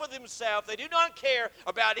out for themselves. They do not care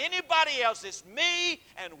about anybody else. It's me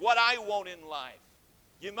and what I want in life.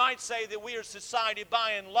 You might say that we are a society,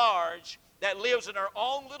 by and large, that lives in our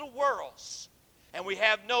own little worlds, and we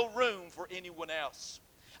have no room for anyone else.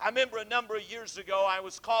 I remember a number of years ago, I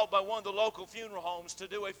was called by one of the local funeral homes to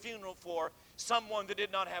do a funeral for someone that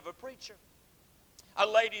did not have a preacher, a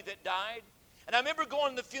lady that died. And I remember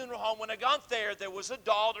going to the funeral home. When I got there, there was a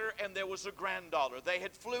daughter and there was a granddaughter. They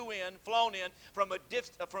had flown in from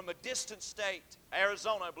a distant state,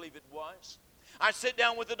 Arizona, I believe it was. I sit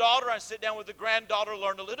down with the daughter, I sit down with the granddaughter,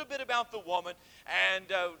 learned a little bit about the woman, and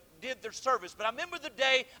did their service. But I remember the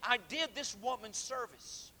day I did this woman's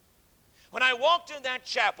service. When I walked in that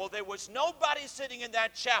chapel, there was nobody sitting in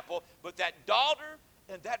that chapel but that daughter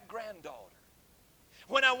and that granddaughter.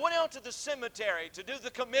 When I went out to the cemetery to do the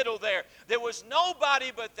committal there was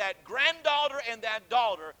nobody but that granddaughter and that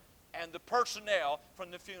daughter and the personnel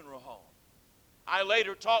from the funeral home. I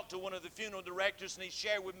later talked to one of the funeral directors, and he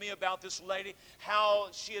shared with me about this lady, how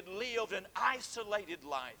she had lived an isolated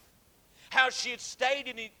life, how she had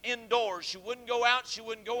stayed indoors. She wouldn't go out. She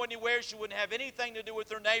wouldn't go anywhere. She wouldn't have anything to do with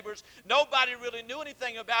her neighbors. Nobody really knew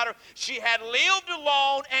anything about her. She had lived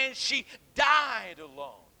alone, and she died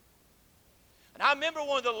alone. And I remember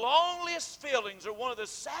one of the loneliest feelings, or one of the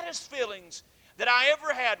saddest feelings that I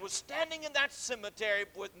ever had, was standing in that cemetery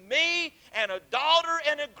with me and a daughter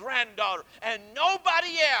and a granddaughter and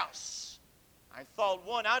nobody else. I thought,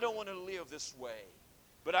 one, I don't want to live this way.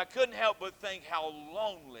 But I couldn't help but think how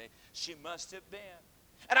lonely she must have been.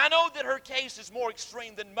 And I know that her case is more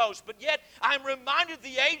extreme than most, but yet I'm reminded of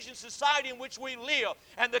the age and society in which we live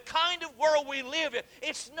and the kind of world we live in.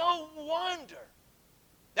 It's no wonder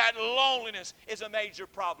that loneliness is a major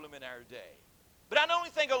problem in our day. But I don't only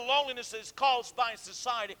think of loneliness that is caused by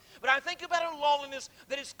society, but I think about a loneliness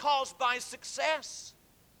that is caused by success.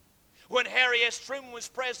 When Harry S. Truman was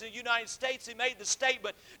president of the United States, he made the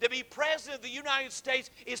statement, to be president of the United States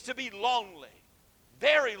is to be lonely,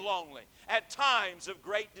 very lonely, at times of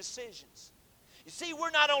great decisions. You see,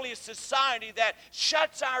 we're not only a society that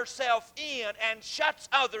shuts ourselves in and shuts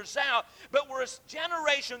others out, but we're a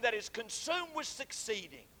generation that is consumed with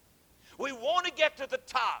succeeding. We want to get to the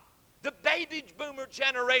top. The baby boomer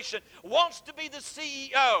generation wants to be the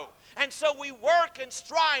CEO. And so we work and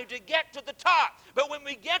strive to get to the top. But when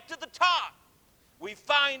we get to the top, we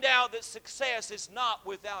find out that success is not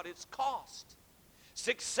without its cost.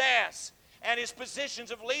 Success and his positions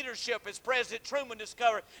of leadership, as President Truman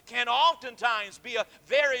discovered, can oftentimes be a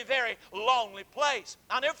very, very lonely place.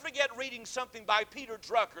 I'll never forget reading something by Peter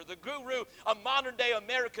Drucker, the guru of modern-day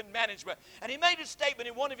American management. And he made a statement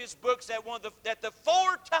in one of his books that the 4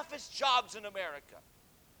 toughest jobs in America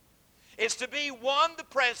is to be, 1, the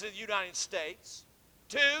President of the United States,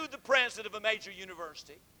 2, the President of a major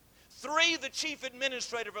university, 3, the Chief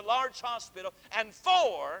Administrator of a large hospital, and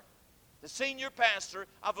 4, the senior pastor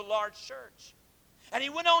of a large church. And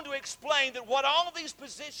he went on to explain that what all these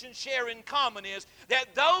positions share in common is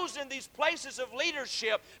that those in these places of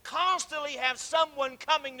leadership constantly have someone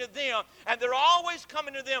coming to them, and they're always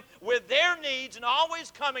coming to them with their needs and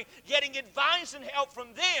always coming, getting advice and help from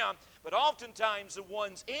them. But oftentimes the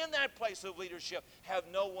ones in that place of leadership have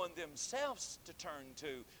no one themselves to turn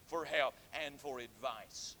to for help and for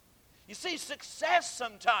advice. You see, success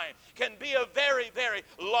sometimes can be a very, very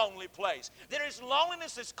lonely place. There is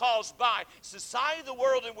loneliness that's caused by society, the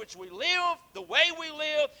world in which we live, the way we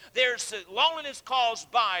live. There's loneliness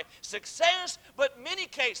caused by success, but many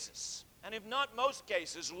cases, and if not most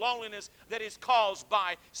cases, loneliness that is caused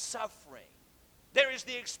by suffering. There is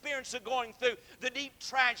the experience of going through the deep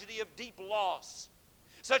tragedy of deep loss,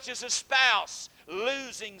 such as a spouse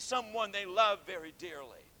losing someone they love very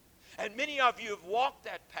dearly. And many of you have walked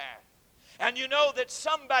that path. And you know that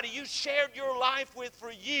somebody you shared your life with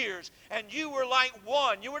for years, and you were like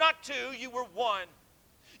one. You were not 2, you were 1.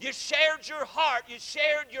 You shared your heart. You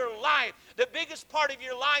shared your life. The biggest part of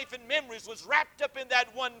your life and memories was wrapped up in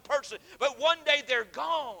that one person. But one day they're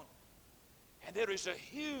gone. And there is a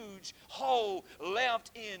huge hole left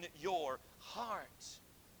in your heart.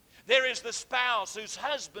 There is the spouse whose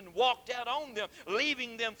husband walked out on them,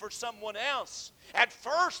 leaving them for someone else. At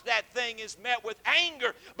first, that thing is met with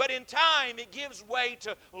anger, but in time, it gives way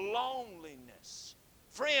to loneliness.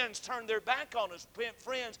 Friends turn their back on us.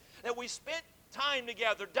 Friends that we spent time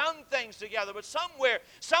together, done things together, but somewhere,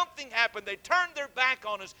 something happened. They turned their back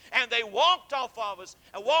on us, and they walked off of us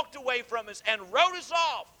and walked away from us and wrote us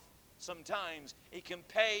off. Sometimes it can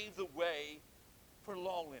pave the way for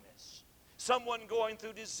loneliness. Someone going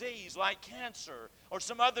through disease like cancer or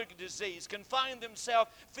some other disease can find themselves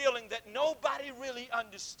feeling that nobody really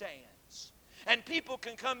understands. And people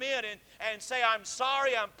can come in and say, I'm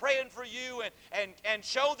sorry, I'm praying for you, and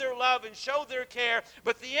show their love and show their care.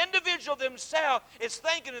 But the individual themselves is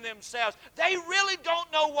thinking to themselves, they really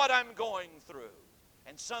don't know what I'm going through.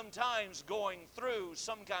 And sometimes going through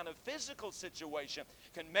some kind of physical situation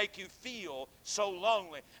can make you feel so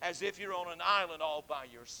lonely, as if you're on an island all by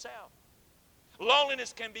yourself.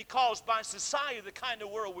 Loneliness can be caused by society, the kind of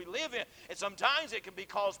world we live in. And sometimes it can be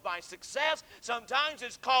caused by success. Sometimes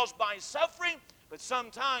it's caused by suffering. But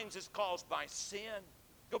sometimes it's caused by sin.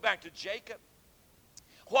 Go back to Jacob.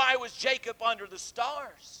 Why was Jacob under the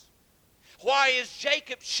stars? Why is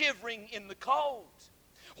Jacob shivering in the cold?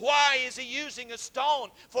 Why is he using a stone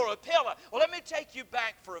for a pillow? Well, let me take you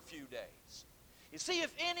back for a few days. You see,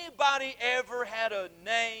 if anybody ever had a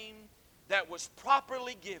name that was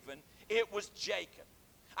properly given, it was Jacob.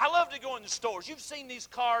 I love to go in the stores. You've seen these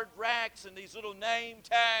card racks and these little name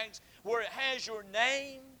tags where it has your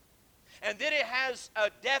name. and then it has a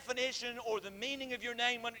definition or the meaning of your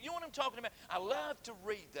name. You know what I'm talking about? I love to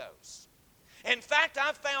read those. In fact,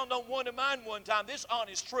 I found on one of mine one time, this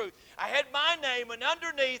honest truth, I had my name, and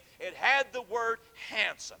underneath it had the word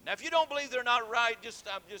handsome. Now, if you don't believe they're not right, just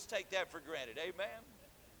take that for granted. Amen?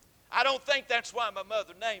 I don't think that's why my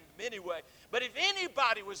mother named him anyway. But if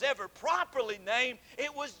anybody was ever properly named,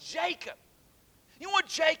 it was Jacob. You know what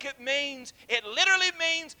Jacob means? It literally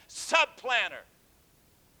means subplanner.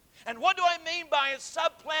 And what do I mean by a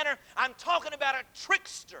subplanner? I'm talking about a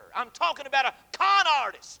trickster. I'm talking about a con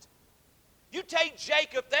artist. You take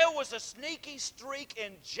Jacob, there was a sneaky streak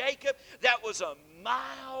in Jacob that was a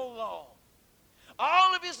mile long.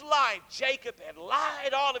 All of his life, Jacob had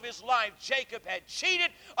lied. All of his life, Jacob had cheated.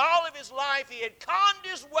 All of his life, he had conned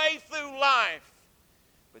his way through life.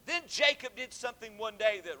 But then Jacob did something one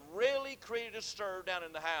day that really created a stir down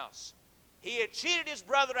in the house. He had cheated his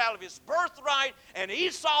brother out of his birthright, and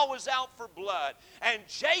Esau was out for blood. And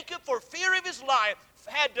Jacob, for fear of his life,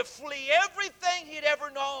 had to flee everything he'd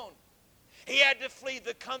ever known. He had to flee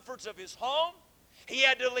the comforts of his home. He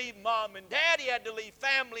had to leave mom and dad. He had to leave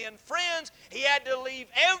family and friends. He had to leave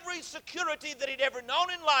every security that he'd ever known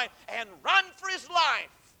in life and run for his life.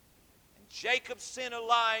 And Jacob's sin of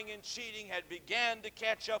lying and cheating had began to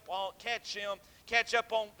catch up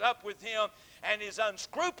with him. And his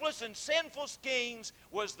unscrupulous and sinful schemes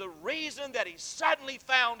was the reason that he suddenly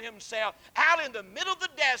found himself out in the middle of the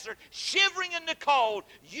desert, shivering in the cold,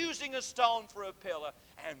 using a stone for a pillow,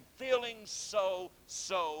 and feeling so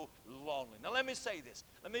lonely. Now let me say this.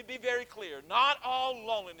 Let me be very clear. Not all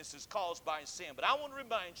loneliness is caused by sin, but I want to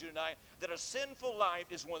remind you tonight that a sinful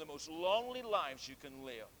life is one of the most lonely lives you can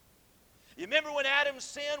live. You remember when Adam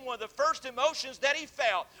sinned, one of the first emotions that he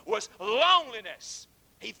felt was loneliness.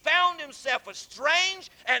 He found himself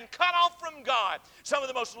estranged and cut off from God. Some of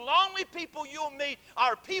the most lonely people you'll meet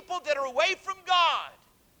are people that are away from God.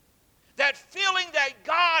 That feeling that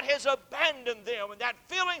God has abandoned them, and that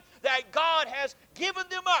feeling that God has given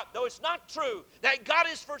them up, though it's not true, that God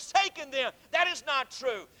has forsaken them, that is not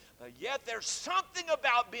true. But yet there's something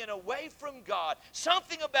about being away from God,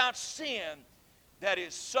 something about sin that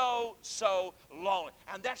is so lonely.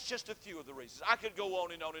 And that's just a few of the reasons. I could go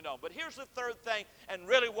on and on and on. But here's the third thing, and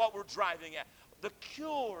really what we're driving at. The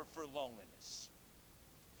cure for loneliness.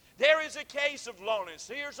 There is a case of loneliness.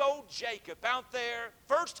 Here's old Jacob out there.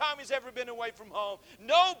 First time he's ever been away from home.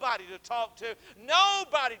 Nobody to talk to.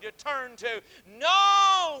 Nobody to turn to.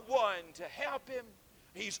 No one to help him.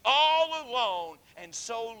 He's all alone and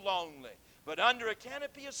so lonely. But under a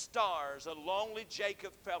canopy of stars, a lonely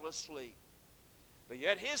Jacob fell asleep. But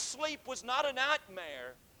yet his sleep was not a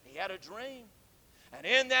nightmare. He had a dream. And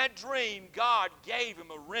in that dream, God gave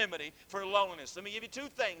him a remedy for loneliness. Let me give you two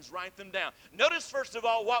things. Write them down. Notice, first of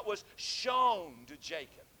all, what was shown to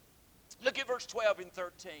Jacob. Look at verse 12 and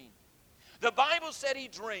 13. The Bible said he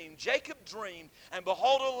dreamed. Jacob dreamed, and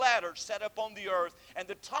behold, a ladder set up on the earth, and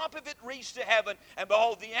the top of it reached to heaven, and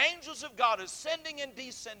behold, the angels of God ascending and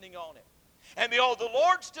descending on it. And behold, the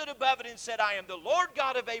Lord stood above it and said, I am the Lord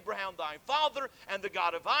God of Abraham thy father, and the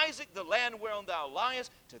God of Isaac, the land whereon thou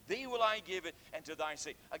liest. To thee will I give it, and to thy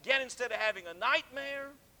seed. Again, instead of having a nightmare,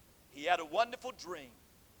 he had a wonderful dream.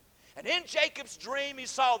 And in Jacob's dream, he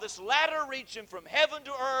saw this ladder reaching from heaven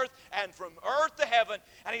to earth and from earth to heaven.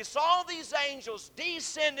 And he saw these angels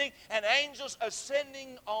descending and angels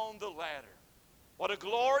ascending on the ladder. What a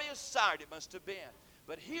glorious sight it must have been.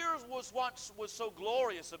 But here was what was so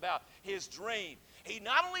glorious about his dream. He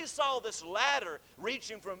not only saw this ladder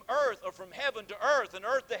reaching from earth or from heaven to earth and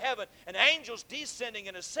earth to heaven and angels descending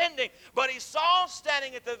and ascending, but he saw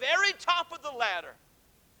standing at the very top of the ladder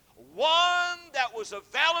one that was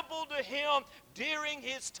available to him during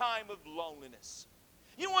his time of loneliness.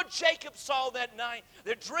 You know what Jacob saw that night?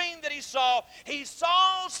 The dream that he saw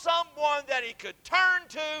someone that he could turn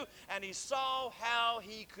to, and he saw how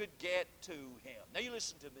he could get to him. Now you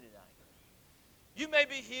listen to me tonight. You may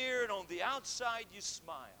be here, and on the outside you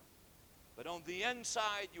smile, but on the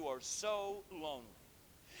inside you are so lonely.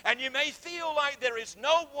 And you may feel like there is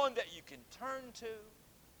no one that you can turn to,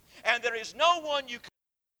 and there is no one you can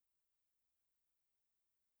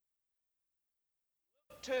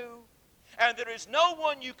look to, and there is no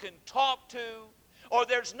one you can talk to, or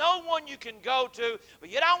there's no one you can go to. But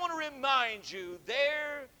yet I want to remind you,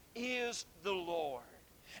 there is the Lord.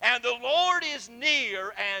 And the Lord is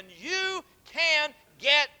near, and you can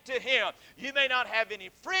get to Him. You may not have any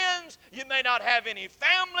friends, you may not have any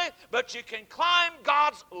family, but you can climb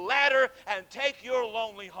God's ladder and take your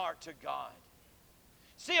lonely heart to God.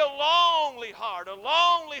 See, a lonely heart.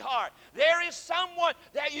 There is someone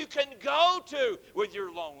that you can go to with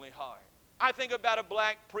your lonely heart. I think about a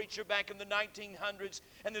black preacher back in the 1900s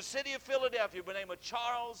in the city of Philadelphia by the name of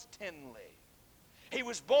Charles Tinley. He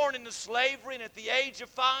was born into slavery, and at the age of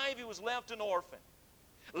 5, he was left an orphan.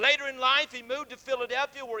 Later in life, he moved to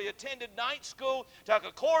Philadelphia, where he attended night school, took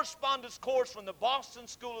a correspondence course from the Boston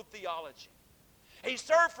School of Theology. He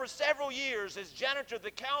served for several years as janitor of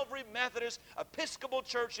the Calvary Methodist Episcopal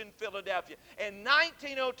Church in Philadelphia. In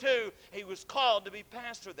 1902, he was called to be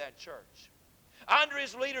pastor of that church. Under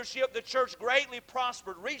his leadership, the church greatly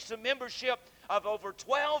prospered, reached a membership of over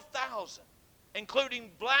 12,000, including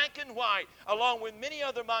black and white, along with many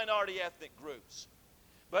other minority ethnic groups.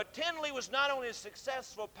 But Tinley was not only a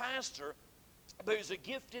successful pastor, but he was a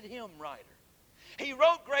gifted hymn writer. He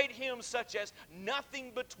wrote great hymns such as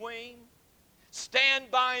Nothing Between, Stand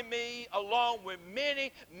By Me, along with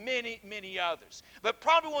many, many, many others. But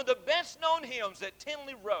probably one of the best-known hymns that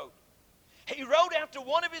Tinley wrote, he wrote after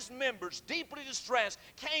one of his members, deeply distressed,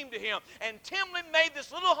 came to him. And Tinley made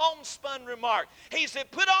this little homespun remark. He said,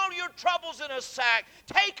 put all your troubles in a sack,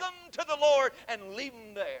 take them to the Lord, and leave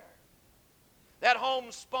them there. That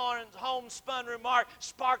homespun remark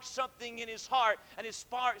sparked something in his heart, and it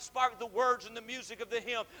sparked the words and the music of the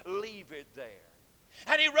hymn, Leave It There.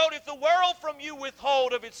 And he wrote, if the world from you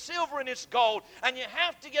withhold of its silver and its gold, and you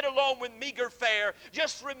have to get along with meager fare,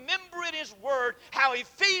 just remember in his word how he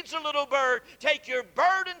feeds a little bird. Take your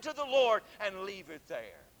burden to the Lord and leave it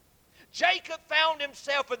there. Jacob found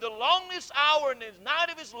himself in the loneliest hour in the night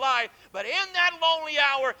of his life, but in that lonely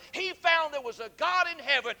hour, he found there was a God in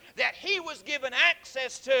heaven that he was given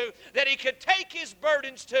access to, that he could take his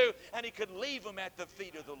burdens to, and he could leave them at the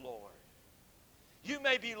feet of the Lord. You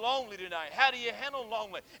may be lonely tonight. How do you handle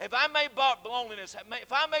loneliness? If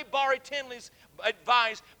I may borrow Tinley's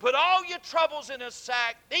advice, put all your troubles in a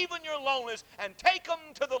sack, even your loneliness, and take them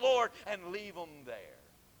to the Lord and leave them there.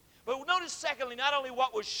 But notice, secondly, not only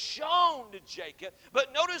what was shown to Jacob,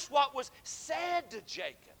 but notice what was said to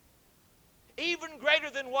Jacob. Even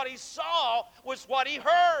greater than what he saw was what he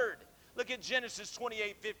heard. Look at Genesis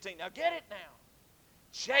 28:15. Now get it now.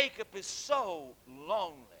 Jacob is so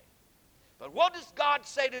lonely. But what does God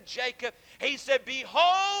say to Jacob? He said,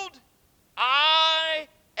 behold, I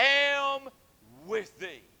am with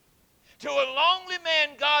thee. To a lonely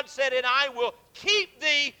man, God said, and I will keep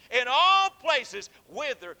thee in all places,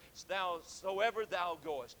 whithersoever thou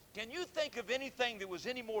goest. Can you think of anything that was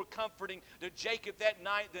any more comforting to Jacob that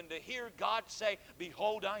night than to hear God say,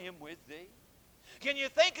 behold, I am with thee? Can you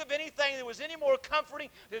think of anything that was any more comforting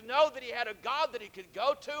to know that he had a God that he could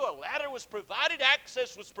go to? A ladder was provided,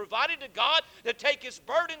 access was provided to God to take his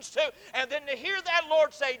burdens to, and then to hear that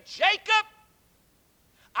Lord say, Jacob,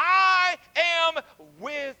 I am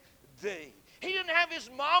with thee. He didn't have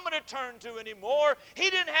his mama to turn to anymore.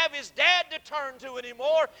 He didn't have his dad to turn to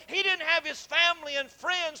anymore. He didn't have his family and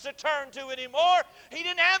friends to turn to anymore. He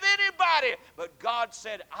didn't have anybody. But God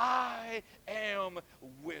said, I am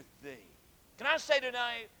with thee. Can I say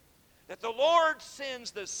tonight that the Lord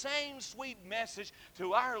sends the same sweet message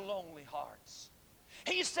to our lonely hearts?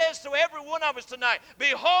 He says to every one of us tonight,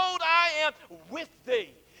 behold, I am with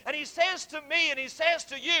thee. And he says to me and he says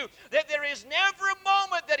to you that there is never a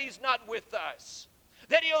moment that he's not with us,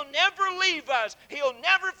 that he'll never leave us, he'll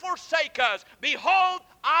never forsake us. Behold,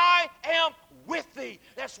 I am with thee.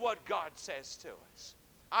 That's what God says to us.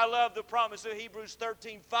 I love the promise of Hebrews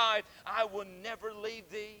 13:5. I will never leave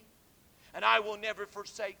thee, and I will never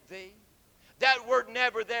forsake thee. That word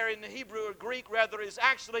never there in the Hebrew or Greek rather is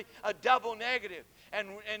actually a double negative. And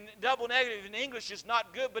double negative in English is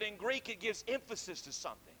not good, but in Greek it gives emphasis to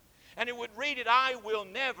something. And it would read it, I will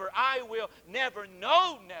never,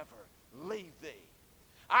 no, never leave thee.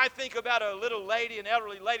 I think about a little lady, an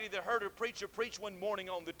elderly lady that heard a preacher preach one morning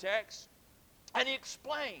on the text. And he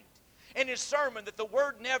explained in his sermon that the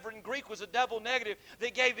word never in Greek was a double negative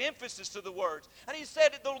that gave emphasis to the words. And he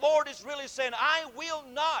said that the Lord is really saying, I will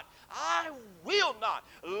not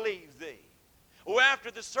leave thee. Well, after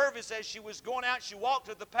the service, as she was going out, she walked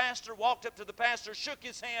up to the pastor, shook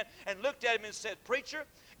his hand, and looked at him and said, Preacher,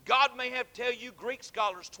 God may have to tell you Greek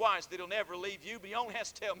scholars twice that he'll never leave you, but he only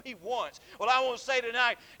has to tell me once. Well, I want to say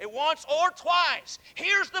tonight, once or twice,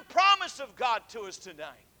 here's the promise of God to us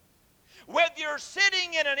tonight. Whether you're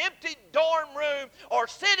sitting in an empty dorm room or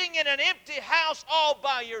sitting in an empty house all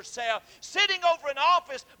by yourself, sitting over an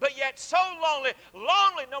office but yet so lonely,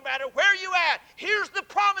 no matter where you're at, here's the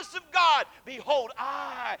promise of God. Behold,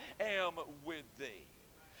 I am with thee.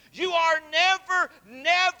 You are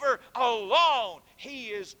never alone. He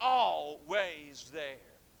is always there.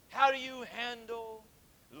 How do you handle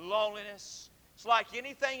loneliness? It's like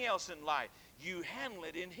anything else in life. You handle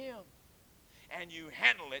it in Him. And you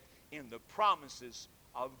handle it in the promises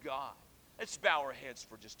of God. Let's bow our heads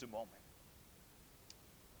for just a moment.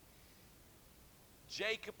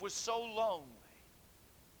 Jacob was so lonely,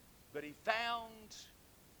 but he found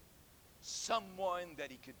someone that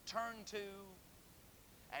he could turn to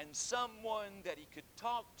and someone that he could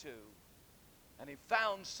talk to, and he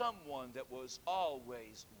found someone that was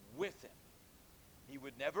always with him. He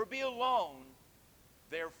would never be alone,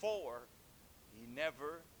 therefore, he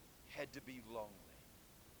never had to be lonely.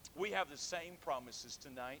 We have the same promises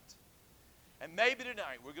tonight. And maybe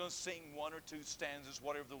tonight we're going to sing one or two stanzas,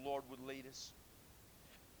 whatever the Lord would lead us.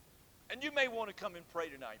 And you may want to come and pray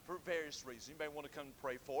tonight for various reasons. You may want to come and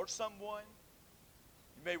pray for someone.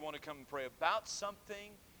 You may want to come and pray about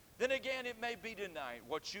something. Then again, it may be tonight.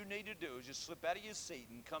 What you need to do is just slip out of your seat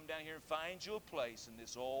and come down here and find you a place in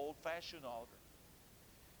this old-fashioned altar.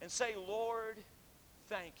 And say, Lord,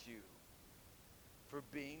 thank you for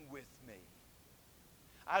being with me.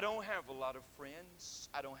 I don't have a lot of friends.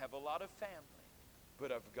 I don't have a lot of family.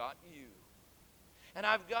 But I've got you. And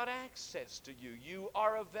I've got access to you. You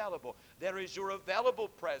are available. There is your available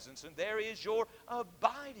presence, and there is your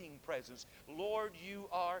abiding presence. Lord, you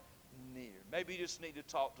are near. Maybe you just need to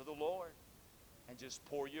talk to the Lord and just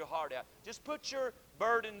pour your heart out. Just put your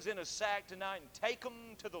burdens in a sack tonight and take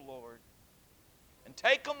them to the Lord. And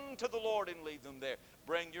take them to the Lord and leave them there.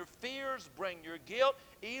 Bring your fears, bring your guilt,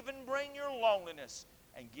 even bring your loneliness,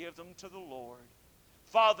 and give them to the Lord.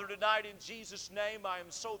 Father, tonight in Jesus' name, I am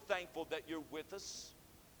so thankful that you're with us.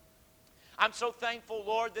 I'm so thankful,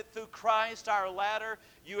 Lord, that through Christ our ladder,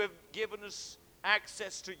 you have given us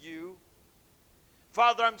access to you.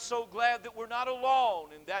 Father, I'm so glad that we're not alone,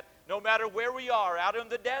 and that no matter where we are, out in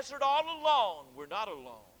the desert, all alone, we're not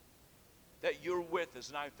alone. That you're with us,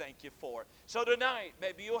 and I thank you for it. So tonight,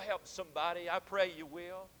 maybe you'll help somebody. I pray you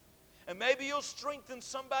will. And maybe you'll strengthen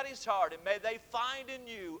somebody's heart, and may they find in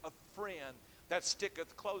you a friend that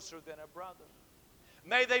sticketh closer than a brother.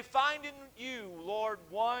 May they find in you, Lord,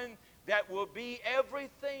 one that will be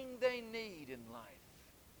everything they need in life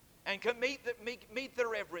and can meet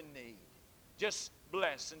their every need. Just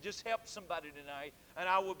bless and just help somebody tonight, and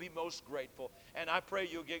I will be most grateful. And I pray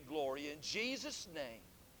you'll get glory. In Jesus' name,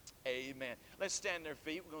 amen. Let's stand on our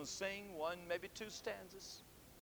feet. We're going to sing one, maybe two stanzas.